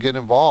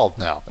involved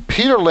now.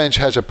 Peter Lynch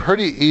has a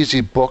pretty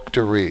easy book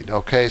to read.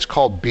 Okay, it's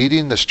called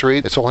Beating the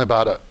Street. It's only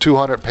about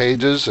 200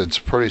 pages. It's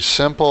pretty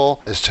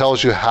simple. It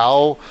tells you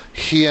how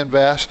he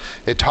invests.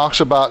 It talks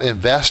about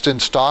invest in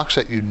stocks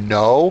that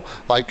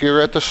like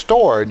you're at the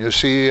store and you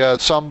see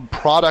some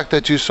product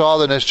that you saw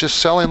that is just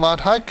selling a lot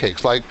of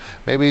hotcakes, like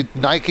maybe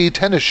Nike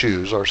tennis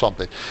shoes or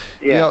something.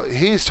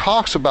 He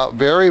talks about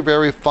very,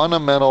 very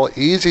fundamental,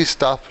 easy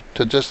stuff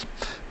to just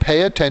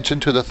pay attention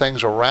to the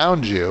things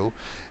around you,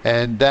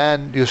 and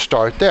then you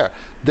start there.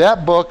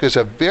 That book is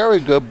a very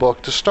good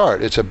book to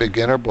start. It's a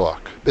beginner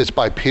book. It's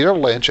by Peter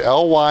Lynch,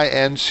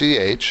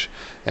 Lynch,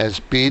 and it's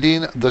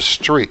Beating the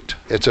Street.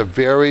 It's a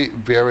very,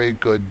 very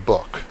good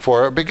book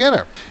for a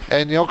beginner.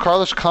 And,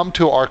 Carlos, come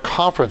to our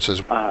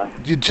conferences.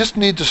 You just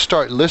need to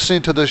start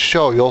listening to this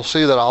show. You'll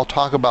see that I'll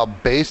talk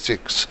about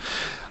basics.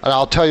 And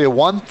I'll tell you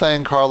one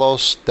thing,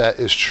 Carlos, that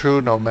is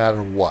true no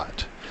matter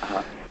what.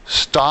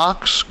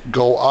 Stocks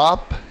go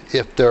up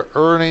if their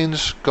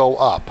earnings go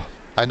up.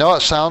 I know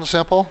it sounds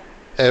simple.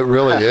 It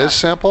really is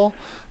simple.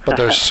 But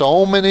there's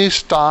so many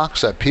stocks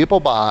that people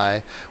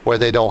buy where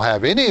they don't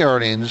have any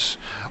earnings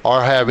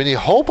or have any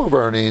hope of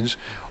earnings,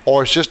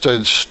 or it's just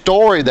a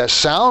story that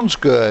sounds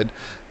good,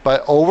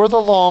 but over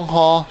the long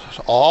haul,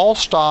 all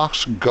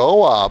stocks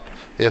go up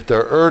if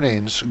their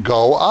earnings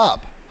go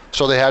up.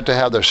 So they have to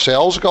have their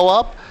sales go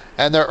up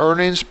and their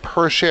earnings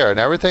per share. And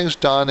everything's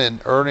done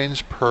in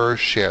earnings per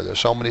share. There's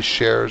so many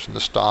shares in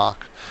the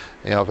stock.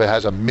 If it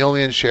has 1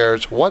 million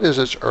shares, what is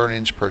its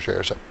earnings per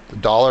share? It's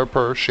 $1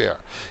 per share.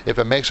 If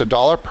it makes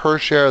 $1 per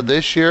share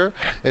this year,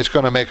 it's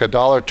going to make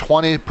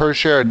 $1.20 per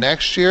share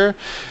next year,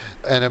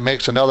 and it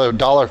makes another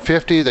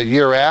 $1.50 the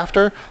year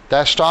after.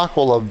 That stock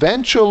will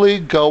eventually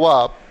go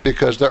up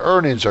because the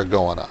earnings are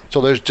going up.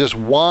 So there's just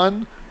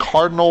one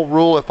cardinal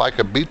rule. If I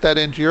could beat that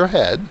into your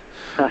head,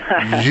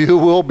 you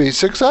will be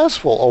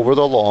successful over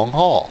the long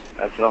haul.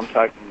 That's what I'm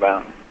talking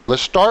about.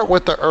 Let's start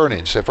with the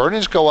earnings. If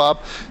earnings go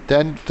up,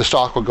 then the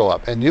stock will go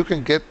up. And you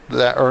can get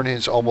that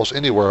earnings almost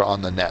anywhere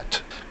on the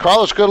net.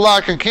 Carlos, good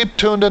luck, and keep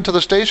tuned into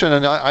the station,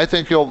 and I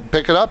think you'll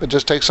pick it up. It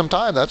just takes some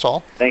time, that's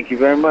all. Thank you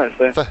very much,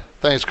 sir.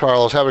 Thanks,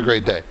 Carlos. Have a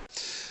great day.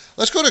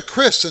 Let's go to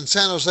Chris in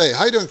San Jose.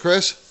 How you doing,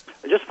 Chris?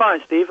 Just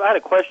fine, Steve. I had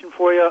a question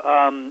for you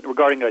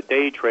regarding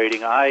day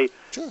trading. I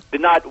did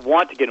not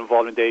want to get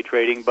involved in day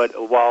trading,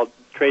 but while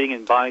trading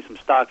and buying some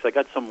stocks, I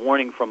got some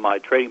warning from my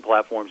trading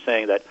platform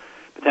saying that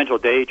potential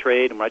day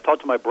trade. And when I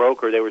talked to my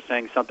broker, they were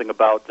saying something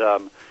about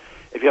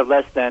if you have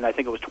less than, I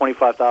think it was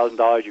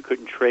 $25,000, you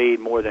couldn't trade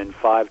more than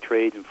 5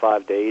 trades in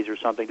 5 days or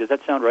something. Does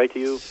that sound right to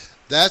you?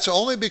 That's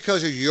only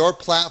because of your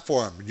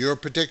platform, your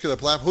particular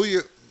platform. Do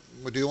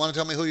you want to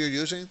tell me who you're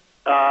using?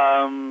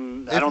 I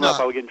don't know if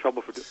I would get in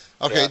trouble for doing.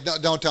 Okay, no,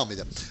 don't tell me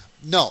that.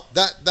 No,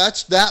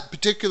 that's that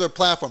particular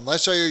platform.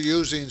 Let's say you're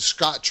using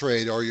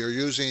Scottrade or you're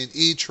using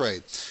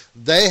E-Trade.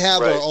 They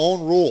have their own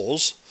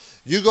rules.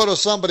 You go to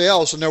somebody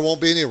else and there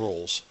won't be any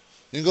rules.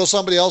 You can go to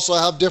somebody else and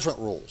have different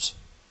rules.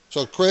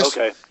 So, Chris,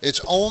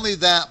 it's only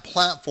that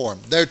platform.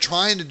 They're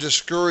trying to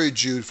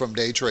discourage you from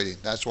day trading.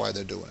 That's why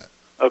they're doing it.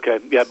 Okay,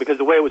 yeah, because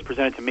the way it was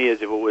presented to me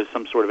is if it was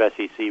some sort of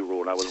SEC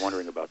rule, and I was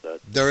wondering about that.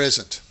 There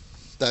isn't.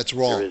 That's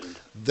wrong. There isn't.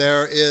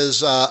 There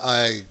is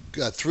a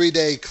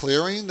 3-day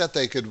clearing that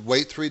they could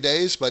wait 3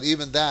 days, but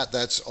even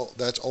that's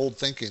old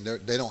thinking.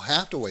 They don't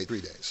have to wait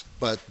 3 days,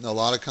 but a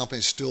lot of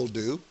companies still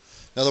do.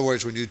 In other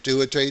words, when you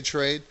do a day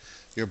trade,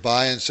 you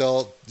buy and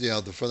sell,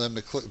 for them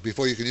to click,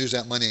 before you can use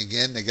that money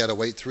again, they got to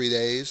wait 3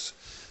 days.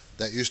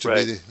 That used to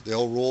be the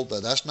old rule.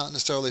 That's not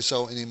necessarily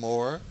so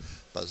anymore.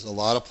 But a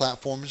lot of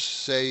platforms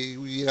say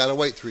you got to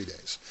wait 3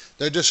 days.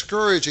 They're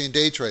discouraging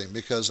day trading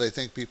because they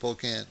think people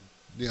can't.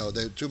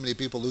 There are too many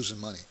people losing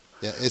money.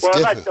 Yeah, it's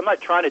different. I'm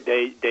not trying to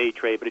day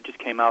trade, but it just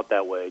came out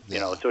that way.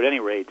 So at any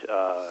rate,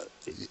 I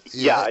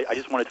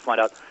just wanted to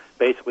find out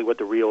basically what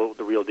the real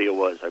deal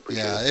was. I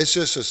appreciate it. Yeah, it's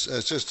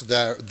just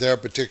their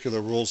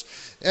particular rules.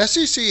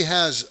 SEC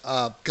has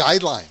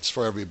guidelines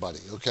for everybody,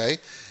 okay?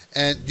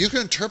 And you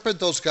can interpret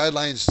those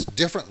guidelines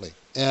differently.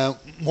 And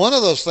one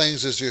of those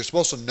things is you're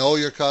supposed to know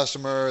your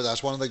customer.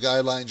 That's one of the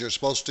guidelines. You're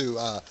supposed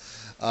to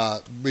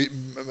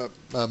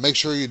make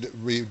sure you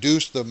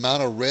reduce the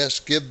amount of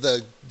risk, give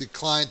the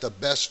client the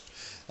best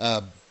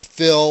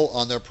fill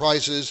on their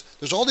prices.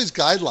 There's all these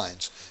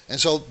guidelines. And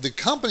so the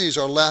companies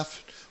are left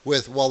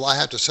with, well, I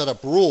have to set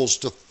up rules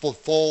to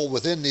fall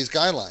within these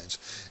guidelines.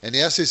 And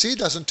the SEC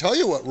doesn't tell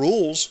you what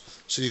rules,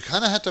 so you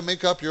kind of have to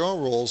make up your own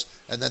rules,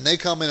 and then they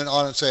come in and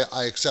audit and say,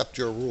 I accept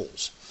your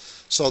rules.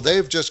 So I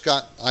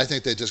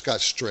think they just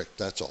got strict,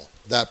 that's all.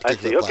 That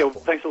particular platform. Okay,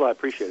 well, thanks a lot. I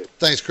appreciate it.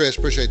 Thanks, Chris.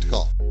 Appreciate the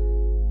call.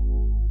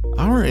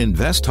 Our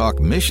Invest Talk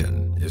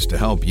mission is to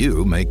help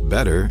you make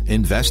better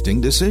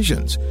investing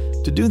decisions.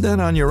 To do that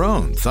on your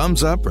own,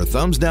 thumbs up or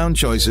thumbs down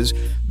choices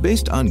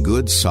based on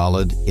good,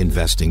 solid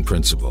investing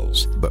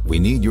principles. But we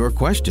need your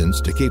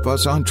questions to keep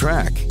us on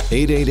track.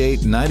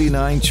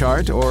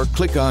 888-99-CHART or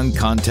click on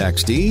Contact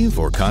Steve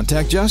or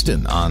Contact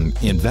Justin on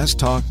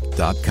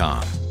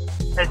investtalk.com.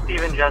 Hey,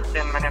 Steve and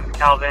Justin. My name is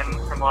Calvin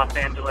from Los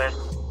Angeles.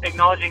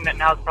 Acknowledging that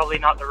now is probably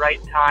not the right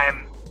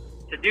time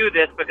to do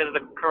this because of the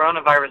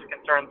coronavirus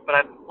concerns, but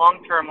I'd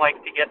long-term like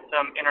to get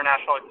some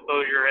international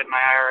exposure in my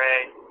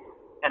IRA,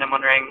 and I'm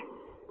wondering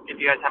if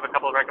you guys have a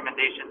couple of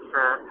recommendations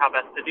for how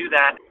best to do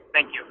that.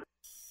 Thank you.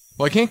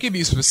 Well, I can't give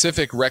you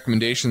specific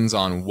recommendations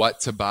on what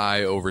to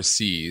buy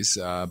overseas,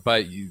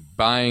 but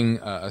buying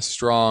a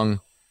strong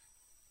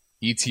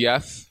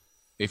ETF,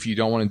 if you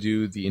don't want to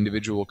do the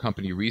individual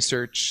company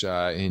research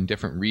in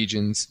different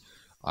regions,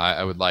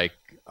 I would like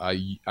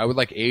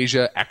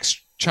Asia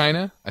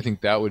ex-China. I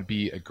think that would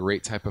be a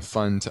great type of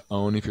fund to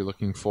own if you're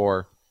looking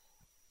for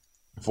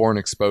foreign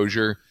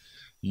exposure.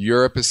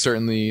 Europe is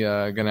certainly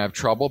going to have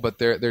trouble, but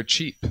they're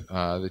cheap.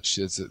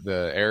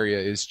 The area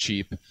is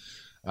cheap.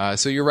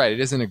 So you're right. It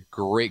isn't a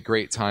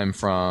great time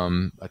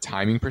from a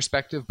timing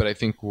perspective, but I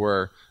think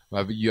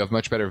you have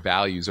much better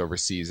values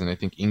overseas, and I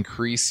think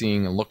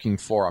increasing and looking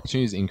for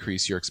opportunities to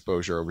increase your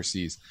exposure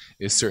overseas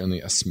is certainly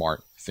a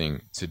smart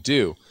thing to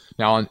do.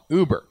 Now on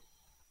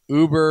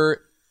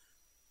Uber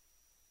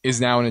is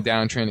now in a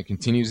downtrend. It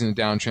continues in a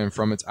downtrend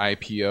from its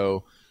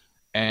IPO,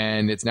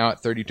 and it's now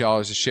at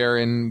 $30 a share.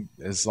 And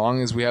as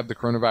long as we have the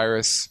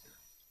coronavirus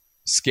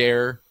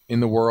scare in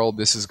the world,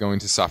 this is going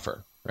to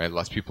suffer. Right,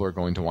 less people are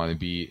going to want to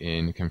be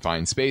in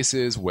confined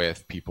spaces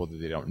with people that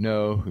they don't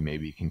know who may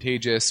be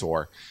contagious,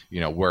 or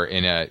we're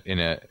in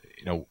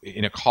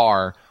a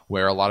car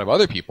where a lot of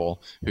other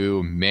people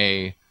who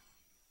may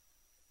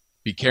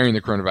be carrying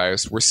the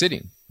coronavirus, we're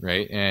sitting,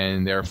 right?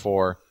 And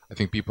therefore, I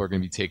think people are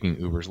going to be taking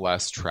Ubers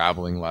less,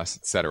 traveling less,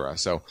 etc.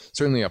 So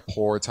certainly a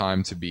poor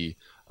time to be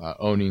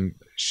owning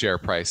share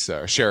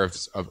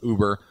of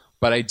Uber.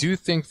 But I do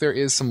think there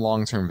is some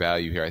long-term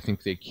value here. I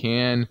think they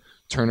can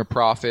turn a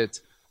profit.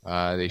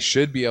 They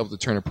should be able to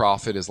turn a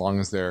profit as long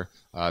as their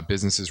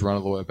businesses run a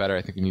little bit better.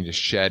 I think they need to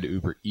shed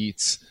Uber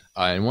Eats.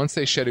 And once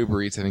they shed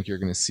Uber Eats, I think you're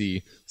going to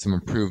see some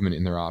improvement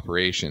in their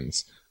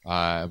operations.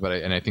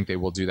 And I think they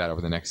will do that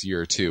over the next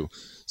year or two.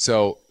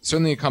 So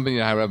certainly a company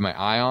that I would have my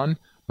eye on,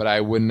 but I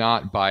would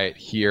not buy it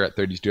here at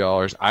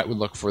 $32. I would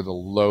look for the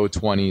low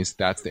 20s.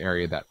 That's the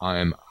area that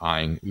I'm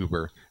eyeing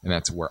Uber, and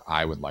that's where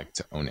I would like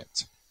to own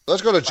it.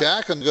 Let's go to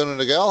Jack and go to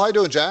Nigel. How you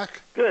doing,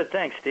 Jack? Good,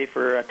 thanks, Steve,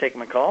 for taking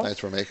my call. Thanks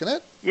for making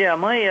it. Yeah,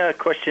 my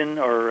question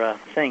or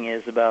thing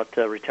is about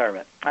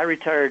retirement. I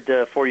retired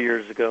 4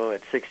 years ago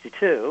at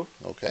 62.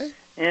 Okay.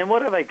 And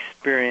what I've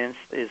experienced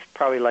is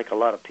probably like a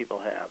lot of people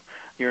have.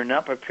 You're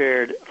not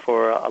prepared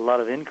for a lot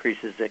of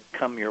increases that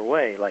come your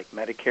way, like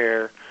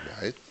Medicare,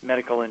 right,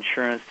 medical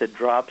insurance that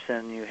drops,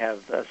 and you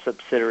have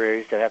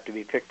subsidiaries that have to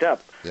be picked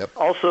up. Yep.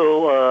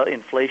 Also,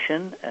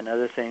 inflation and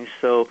other things.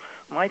 So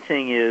my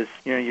thing is,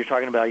 you're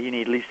talking about you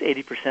need at least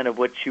 80% of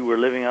what you were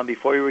living on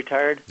before you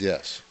retired.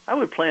 Yes. I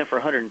would plan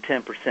for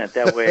 110%.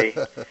 That way,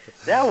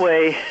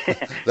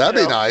 that'd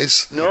be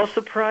nice. No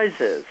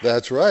surprises.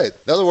 That's right.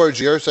 In other words,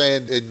 you're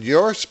saying in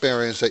your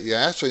experience that you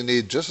actually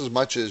need just as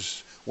much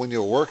as when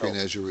you're working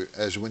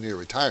as when you're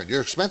retired.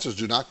 Your expenses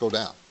do not go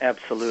down.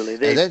 Absolutely.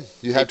 And then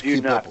you have to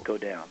keep up. They do not go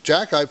down.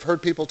 Jack, I've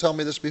heard people tell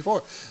me this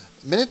before.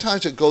 Many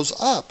times it goes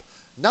up.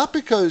 Not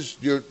because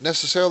you're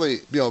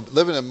necessarily,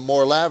 living a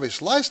more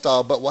lavish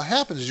lifestyle, but what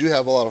happens is you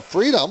have a lot of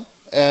freedom,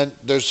 and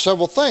there's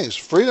several things.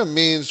 Freedom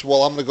means,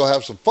 well, I'm going to go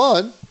have some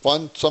fun.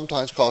 Fun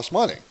sometimes costs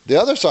money. The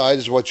other side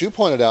is what you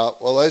pointed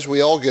out. Well, as we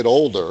all get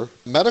older,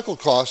 medical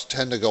costs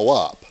tend to go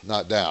up,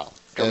 not down.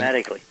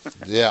 Dramatically.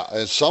 Yeah,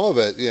 and some of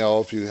it,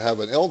 if you have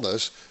an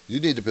illness,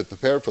 you need to be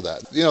prepared for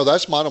that.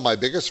 That's one of my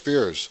biggest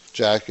fears,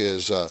 Jack,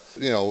 is,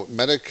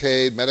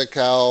 Medicaid,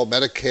 Medi-Cal,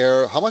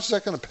 Medicare. How much is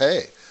that going to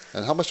pay?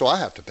 And how much do I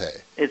have to pay?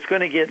 It's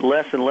going to get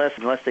less and less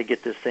unless they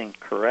get this thing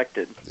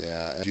corrected.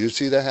 Yeah. Do you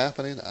see that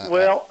happening?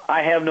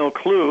 I have no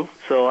clue,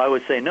 so I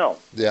would say no.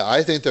 Yeah,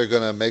 I think they're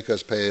going to make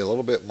us pay a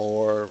little bit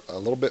more,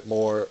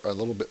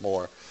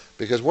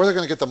 because where are they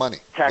going to get the money?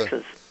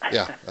 Taxes.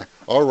 Yeah,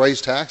 or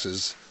raise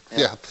taxes.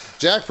 Yeah.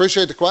 Jack,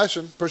 appreciate the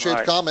question. Appreciate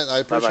the comment. I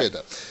appreciate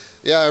that.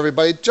 Yeah,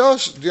 everybody,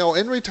 just,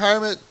 in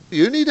retirement,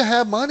 you need to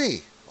have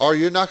money or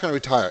you're not going to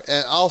retire.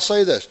 And I'll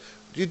say this,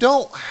 you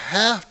don't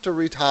have to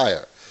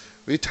retire.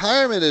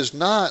 Retirement is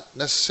not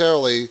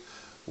necessarily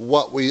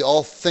what we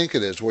all think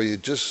it is, where you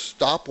just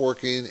stop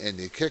working and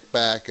you kick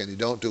back and you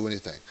don't do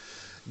anything.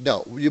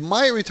 No, you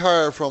might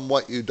retire from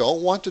what you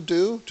don't want to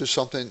do to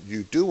something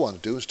you do want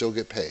to do and still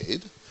get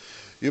paid.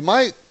 You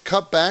might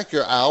cut back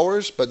your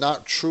hours, but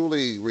not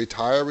truly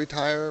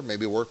retire,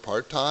 maybe work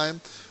part-time,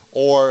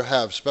 or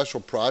have special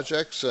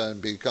projects and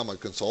become a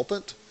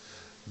consultant.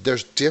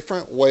 There's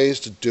different ways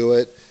to do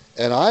it,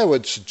 and I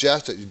would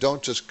suggest that you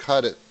don't just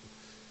cut and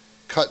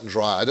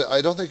dry.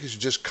 I don't think you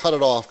should just cut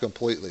it off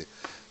completely,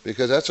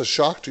 because that's a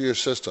shock to your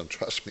system,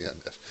 trust me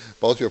on this.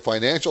 Both your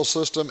financial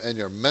system and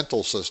your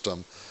mental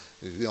system,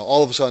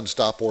 all of a sudden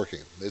stop working.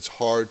 It's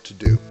hard to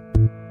do.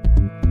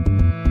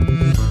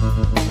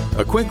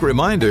 A quick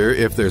reminder,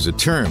 if there's a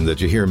term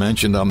that you hear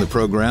mentioned on the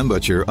program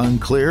but you're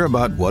unclear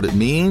about what it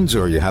means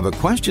or you have a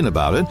question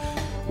about it,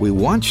 we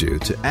want you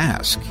to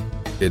ask.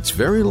 It's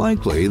very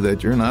likely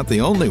that you're not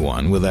the only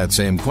one with that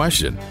same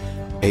question.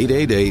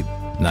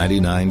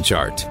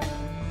 888-99-CHART.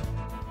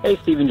 Hey,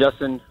 Steve and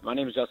Justin. My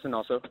name is Justin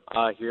also,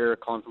 here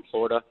calling from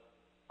Florida.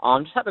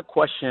 Just have a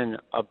question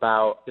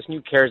about this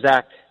new CARES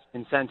Act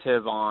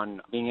incentive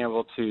on being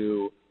able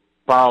to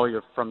borrow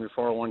from your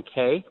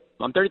 401k.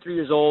 I'm 33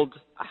 years old.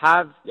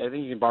 I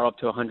think you can borrow up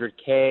to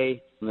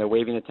 $100K. They're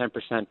waiving the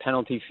 10%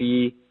 penalty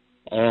fee.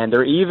 And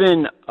they're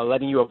even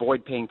letting you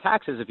avoid paying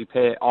taxes if you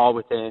pay it all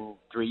within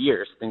 3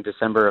 years, I think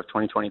December of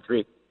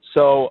 2023.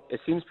 So it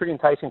seems pretty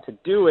enticing to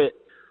do it.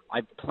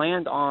 I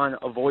planned on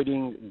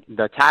avoiding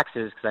the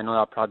taxes because I know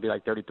that'll probably be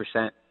like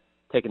 30%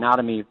 taken out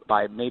of me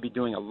by maybe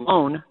doing a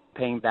loan,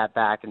 paying that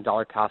back and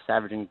dollar cost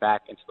averaging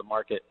back into the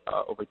market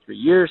over 3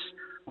 years.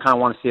 I kind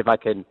of want to see if I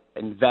could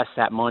invest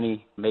that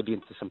money maybe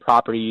into some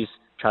properties,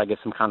 try to get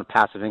some kind of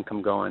passive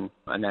income going.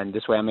 And then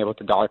this way I'm able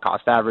to dollar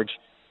cost average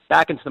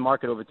back into the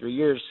market over 3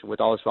 years with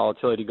all this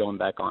volatility going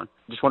back on.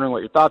 Just wondering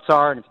what your thoughts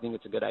are and if you think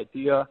it's a good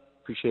idea.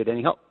 Appreciate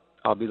any help.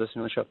 I'll be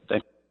listening to the show.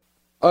 Thanks.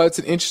 It's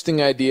an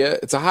interesting idea.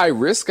 It's a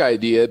high-risk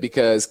idea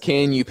because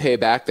can you pay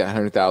back that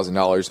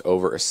 $100,000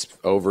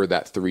 over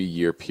that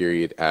 3-year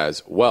period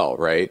as well,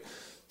 right?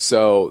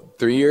 So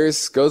 3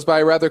 years goes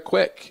by rather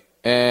quick.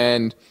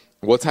 And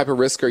what type of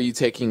risk are you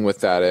taking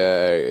with that?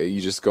 Are you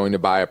just going to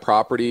buy a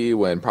property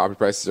when property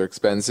prices are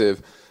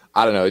expensive?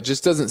 I don't know. It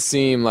just doesn't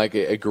seem like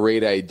a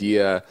great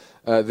idea.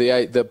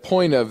 The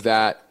point of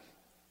that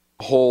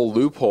whole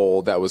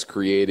loophole that was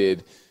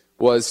created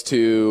was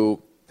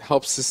to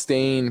helps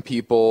sustain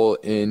people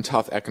in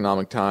tough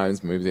economic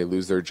times. Maybe they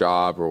lose their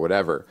job or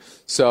whatever.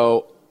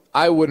 So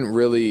I wouldn't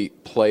really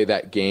play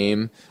that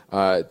game.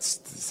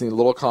 It's a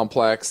little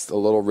complex, a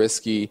little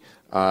risky.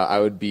 I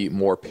would be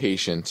more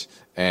patient,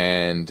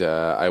 and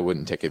I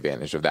wouldn't take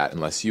advantage of that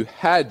unless you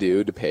had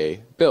to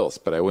pay bills,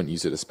 but I wouldn't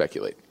use it to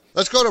speculate.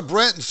 Let's go to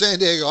Brent in San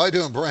Diego. How you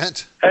doing,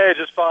 Brent? Hey,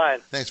 just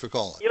fine. Thanks for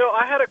calling. You know,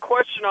 I had a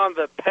question on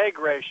the PEG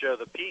ratio,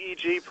 the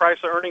PEG, price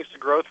of earnings to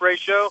growth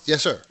ratio.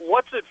 Yes, sir.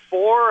 What's it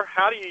for?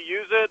 How do you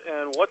use it?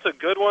 And what's a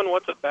good one?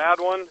 What's a bad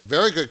one?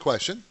 Very good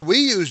question. We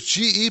use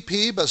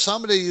GEP, but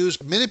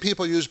many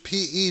people use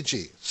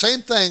PEG.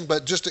 Same thing,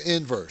 but just the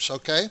inverse,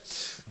 okay?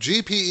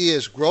 GPE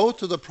is growth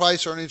to the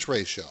price earnings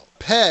ratio.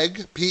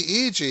 PEG,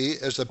 PEG,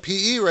 is the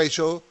PE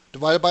ratio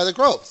divided by the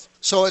growth.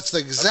 So it's the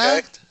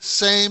exact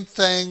same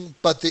thing,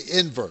 but the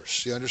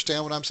inverse. You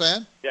understand what I'm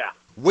saying? Yeah.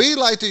 We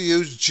like to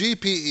use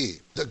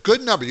GPE. The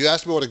good number, you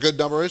asked me what a good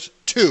number is?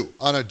 2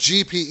 on a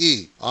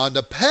GPE. On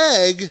the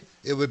PEG,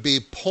 it would be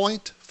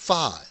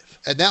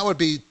 0.5. And that would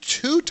be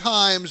 2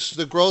 times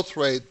the growth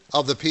rate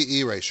of the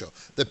PE ratio.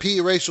 The PE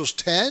ratio is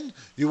 10,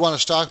 you want a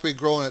stock to be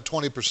growing at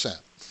 20%.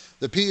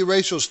 The PE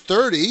ratio is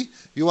 30,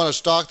 you want a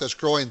stock that's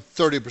growing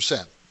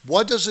 30%.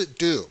 What does it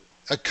do?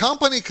 A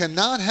company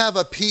cannot have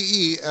a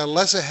PE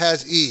unless it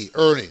has E,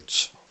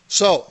 earnings.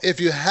 So if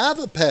you have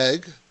a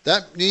PEG,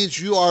 that means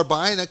you are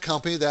buying a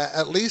company that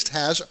at least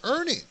has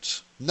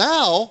earnings.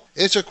 Now,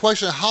 it's a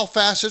question of how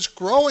fast it's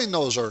growing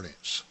those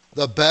earnings.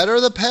 The better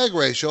the PEG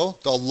ratio,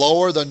 the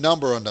lower the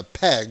number on the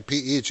PEG,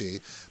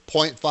 PEG,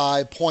 0.5,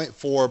 0.4,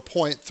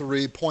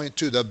 0.3,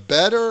 0.2, the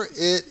better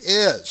it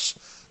is.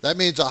 That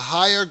means a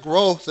higher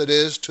growth it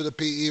is to the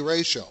PE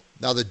ratio.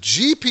 Now the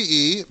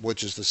GPE,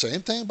 which is the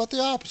same thing but the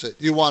opposite,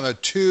 you want a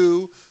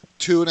 2,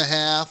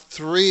 2.5,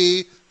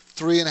 3,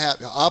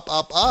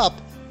 3.5,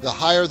 up. The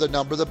higher the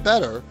number, the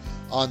better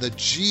on the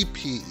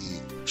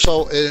GPE.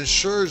 So it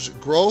ensures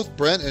growth,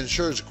 Brent,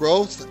 ensures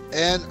growth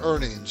and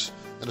earnings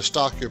in the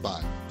stock you're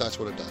buying. That's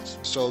what it does.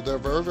 So they're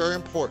very, very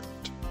important.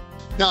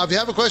 Now, if you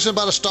have a question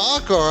about a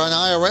stock or an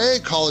IRA,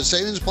 college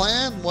savings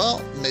plan,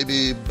 well,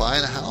 maybe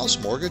buying a house,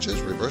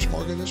 mortgages, reverse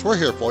mortgages, we're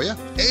here for you.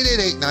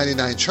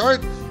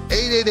 888-99-CHART,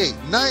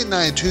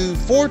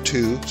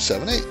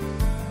 888-992-4278.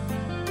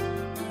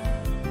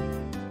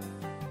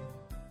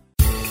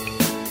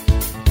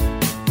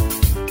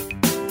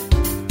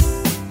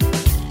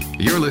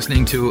 You're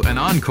listening to an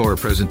encore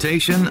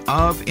presentation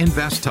of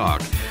Invest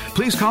Talk.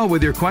 Please call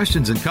with your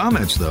questions and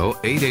comments, though,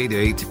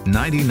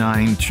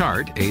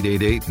 888-99-CHART,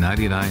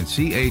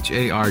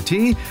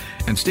 888-99-CHART,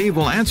 and Steve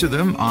will answer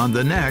them on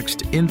the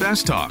next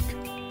Invest Talk.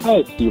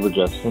 Hi, Steve or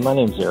Justin. My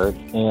name's Eric,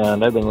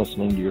 and I've been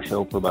listening to your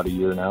show for about a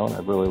year now, and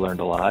I've really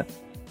learned a lot.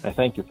 I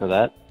thank you for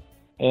that.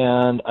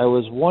 And I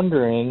was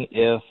wondering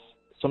if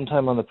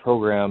sometime on the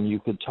program you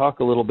could talk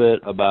a little bit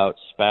about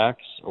SPACs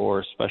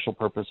or special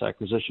purpose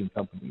acquisition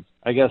companies.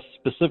 I guess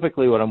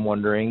specifically what I'm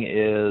wondering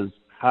is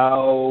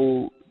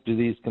how do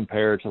these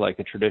compare to like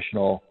a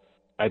traditional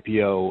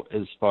IPO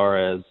as far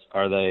as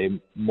are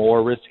they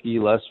more risky,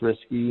 less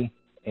risky?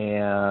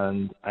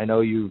 And I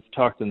know you've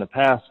talked in the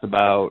past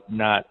about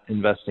not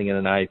investing in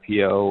an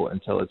IPO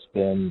until it's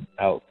been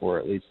out for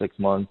at least 6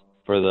 months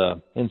for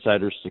the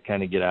insiders to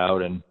kind of get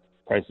out and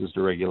prices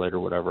to regulate or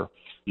whatever.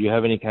 Do you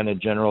have any kind of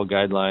general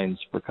guidelines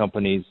for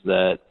companies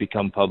that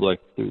become public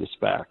through the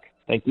SPAC?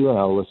 Thank you, and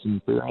I'll listen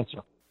for your answer.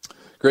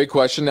 Great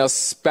question. Now,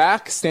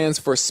 SPAC stands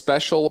for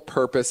Special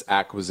Purpose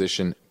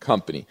Acquisition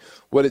Company.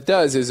 What it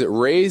does is it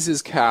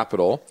raises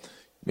capital,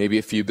 maybe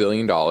a few $1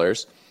 billion,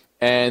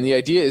 and the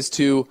idea is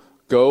to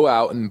go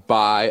out and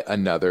buy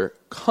another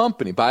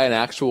company, buy an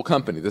actual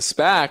company. The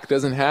SPAC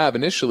doesn't have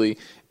initially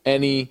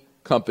any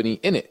company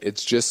in it.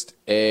 It's just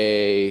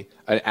an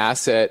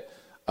asset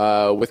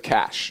with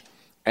cash.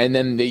 And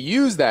then they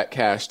use that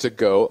cash to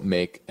go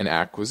make an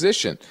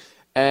acquisition.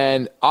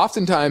 And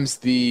oftentimes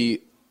the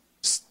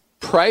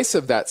price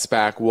of that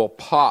SPAC will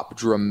pop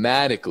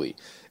dramatically.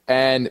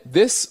 And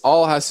this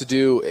all has to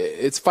do,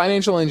 it's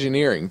financial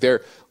engineering.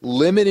 They're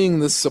limiting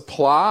the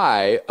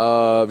supply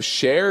of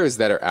shares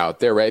that are out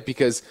there, right?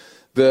 Because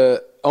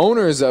the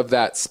owners of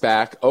that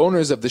SPAC,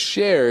 owners of the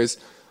shares,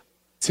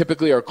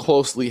 typically are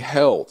closely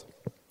held.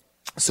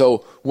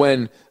 So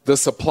when the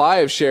supply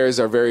of shares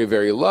are very,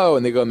 very low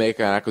and they go make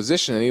an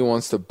acquisition and he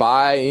wants to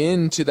buy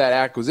into that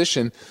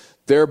acquisition,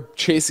 they're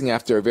chasing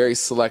after a very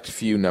select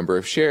few number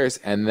of shares,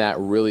 and that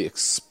really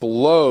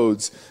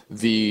explodes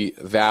the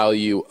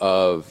value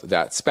of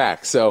that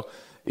SPAC. So,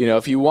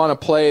 if you want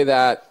to play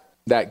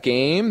that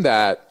game,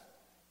 that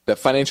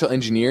financial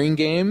engineering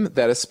game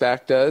that a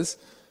SPAC does,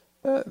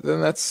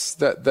 then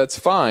that's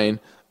fine.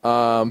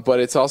 But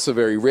it's also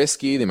very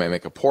risky. They might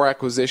make a poor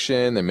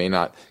acquisition. They may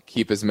not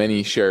keep as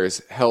many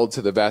shares held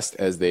to the vest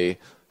as they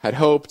had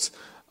hoped.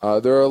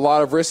 There are a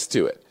lot of risks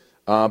to it.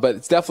 But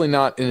it's definitely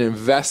not an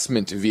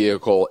investment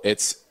vehicle.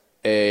 It's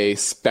a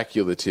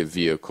speculative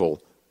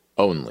vehicle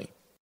only.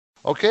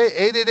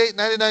 Okay,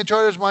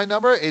 888-99-CHART is my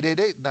number,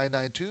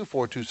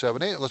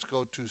 888-992-4278. Let's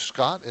go to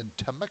Scott in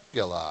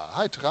Temecula.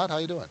 Hi, Scott. How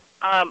you doing?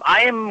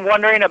 I am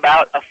wondering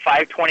about a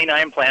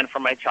 529 plan for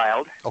my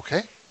child.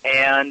 Okay.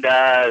 And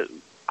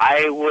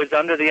I was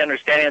under the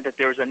understanding that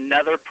there was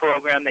another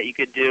program that you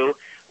could do.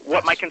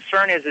 What my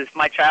concern is if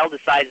my child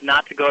decides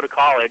not to go to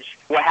college,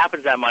 what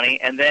happens to that money?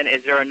 And then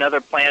is there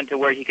another plan to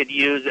where he could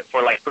use it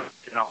for, like,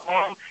 in a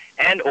home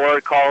and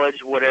or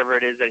college, whatever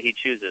it is that he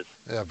chooses?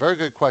 Yeah, very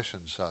good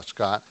questions,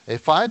 Scott. A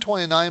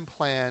 529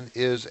 plan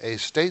is a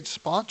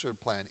state-sponsored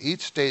plan.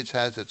 Each state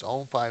has its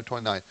own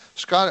 529.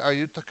 Scott, are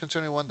you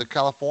considering one to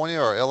California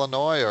or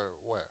Illinois or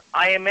where?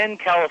 I am in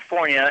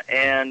California,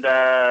 and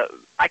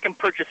I can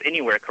purchase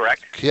anywhere,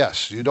 correct?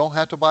 Yes, you don't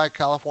have to buy a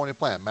California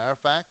plan. Matter of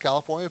fact,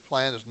 California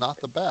plan is not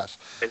the best.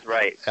 Is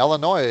right.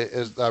 Illinois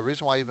is the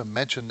reason why I even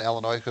mentioned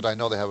Illinois, because I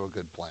know they have a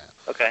good plan.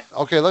 Okay.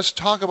 Okay, let's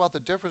talk about the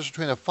difference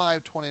between a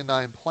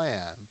 529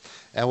 plan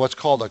and what's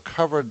called a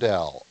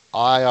Coverdell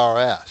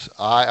IRA.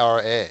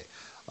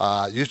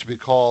 Used to be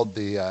called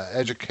the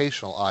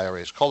educational IRA.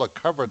 It's called a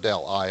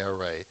Coverdell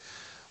IRA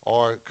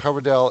or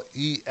Coverdell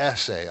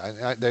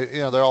ESA.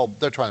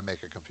 They're trying to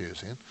make it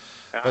confusing.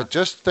 But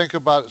just think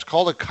about it. It's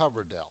called a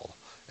Coverdell,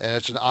 and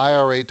it's an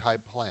IRA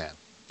type plan.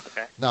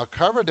 Okay. Now,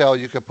 Coverdell,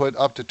 you can put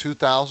up to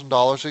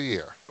 $2,000 a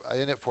year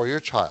in it for your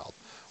child,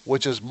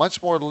 which is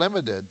much more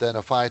limited than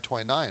a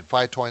 529.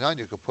 529,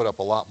 you could put up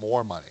a lot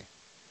more money.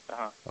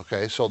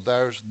 Okay, so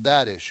there's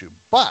that issue.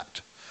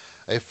 But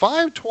a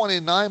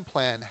 529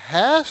 plan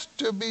has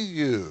to be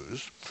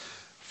used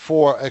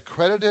for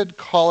accredited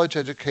college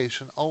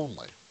education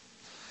only.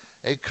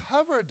 A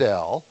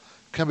Coverdell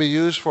can be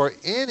used for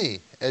any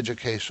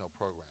educational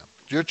program.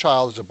 Your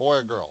child is a boy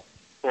or girl?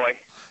 Boy.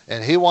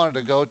 And he wanted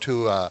to go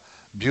to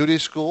beauty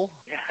school?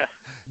 Yeah.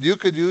 You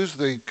could use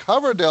the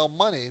Coverdell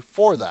money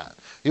for that.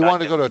 He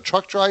wanted to go to a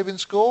truck driving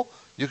school?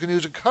 You can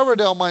use a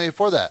Coverdell money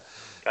for that.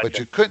 Gotcha. But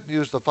you couldn't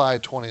use the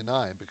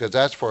 529 because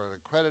that's for an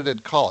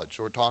accredited college.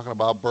 So we're talking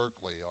about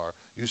Berkeley or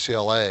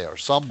UCLA or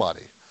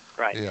somebody.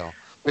 Right. You know,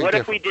 what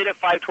if we did a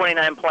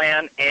 529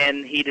 plan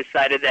and he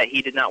decided that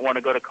he did not want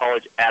to go to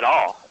college at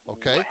all?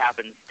 Okay. What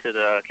happens to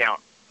the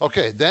account?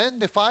 Okay, then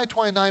the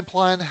 529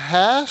 plan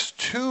has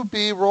to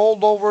be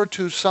rolled over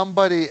to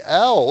somebody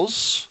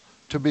else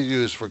to be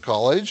used for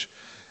college.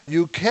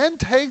 You can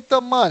take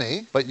the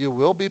money, but you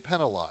will be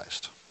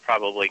penalized.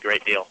 Probably.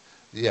 Great deal.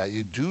 Yeah,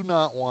 you do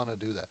not want to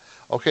do that.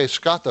 Okay,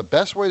 Scott, the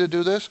best way to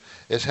do this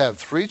is have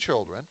 3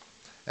 children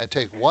and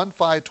take one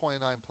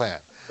 529 plan.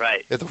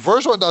 Right. If the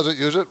first one doesn't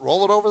use it,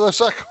 roll it over to the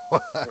second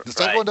one. The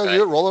second one doesn't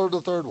use it, roll it over to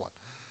the third one.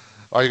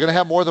 Are you going to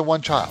have more than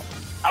one child?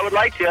 I would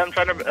like to. I'm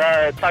trying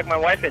to talk my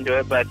wife into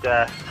it, but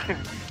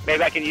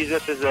maybe I can use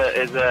this as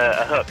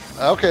a hook.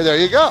 Okay, there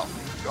you go.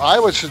 I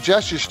would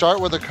suggest you start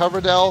with a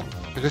Coverdell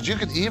because you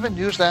can even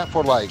use that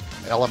for like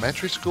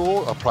elementary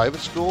school, a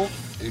private school.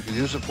 You can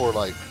use it for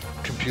like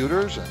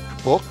computers and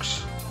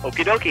books.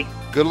 Okie dokie.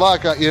 Good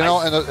luck.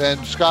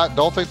 And Scott,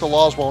 don't think the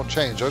laws won't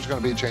change. There's going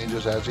to be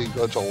changes as he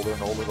gets older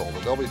and older and older.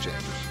 There'll be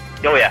changes.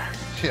 Oh, yeah.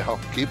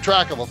 Keep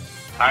track of them.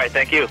 All right,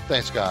 thank you.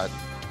 Thanks, Scott.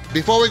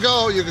 Before we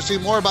go, you can see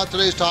more about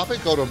today's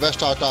topic. Go to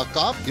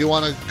investtalk.com. You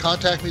want to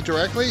contact me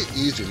directly?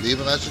 Easy.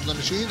 Leave a message in the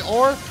machine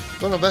or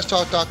go to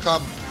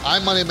investtalk.com.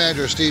 I'm Money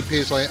Manager Steve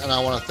Peasley, and I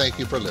want to thank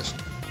you for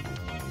listening.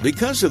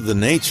 Because of the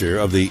nature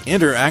of the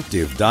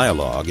interactive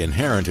dialogue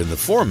inherent in the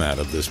format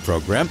of this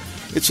program,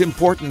 it's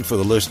important for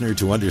the listener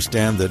to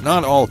understand that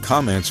not all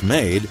comments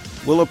made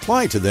will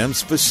apply to them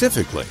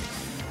specifically.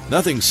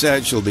 Nothing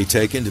said shall be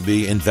taken to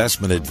be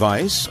investment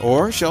advice,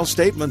 or shall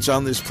statements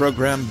on this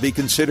program be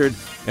considered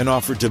an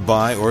offer to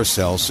buy or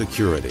sell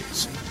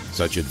securities.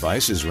 Such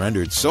advice is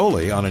rendered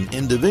solely on an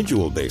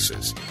individual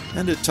basis,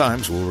 and at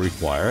times will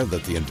require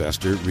that the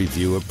investor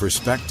review a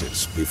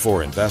prospectus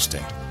before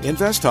investing.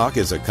 InvestTalk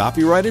is a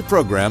copyrighted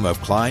program of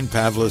Klein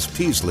Pavlis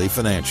Peasley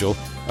Financial,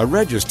 a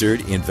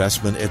registered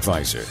investment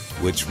advisor,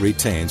 which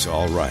retains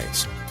all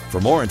rights.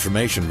 For more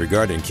information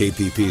regarding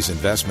KPP's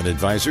investment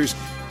advisors,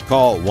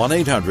 call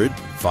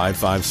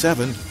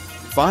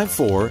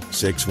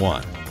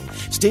 1-800-557-5461.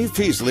 Steve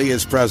Peasley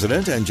is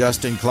President and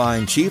Justin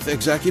Klein Chief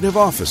Executive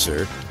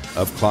Officer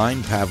of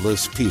Klein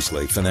Pavlis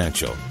Peasley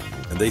Financial.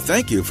 And they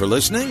thank you for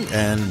listening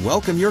and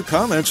welcome your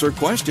comments or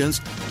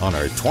questions on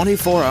our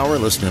 24-hour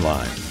listener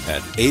line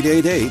at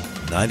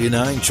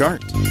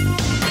 888-99-CHART.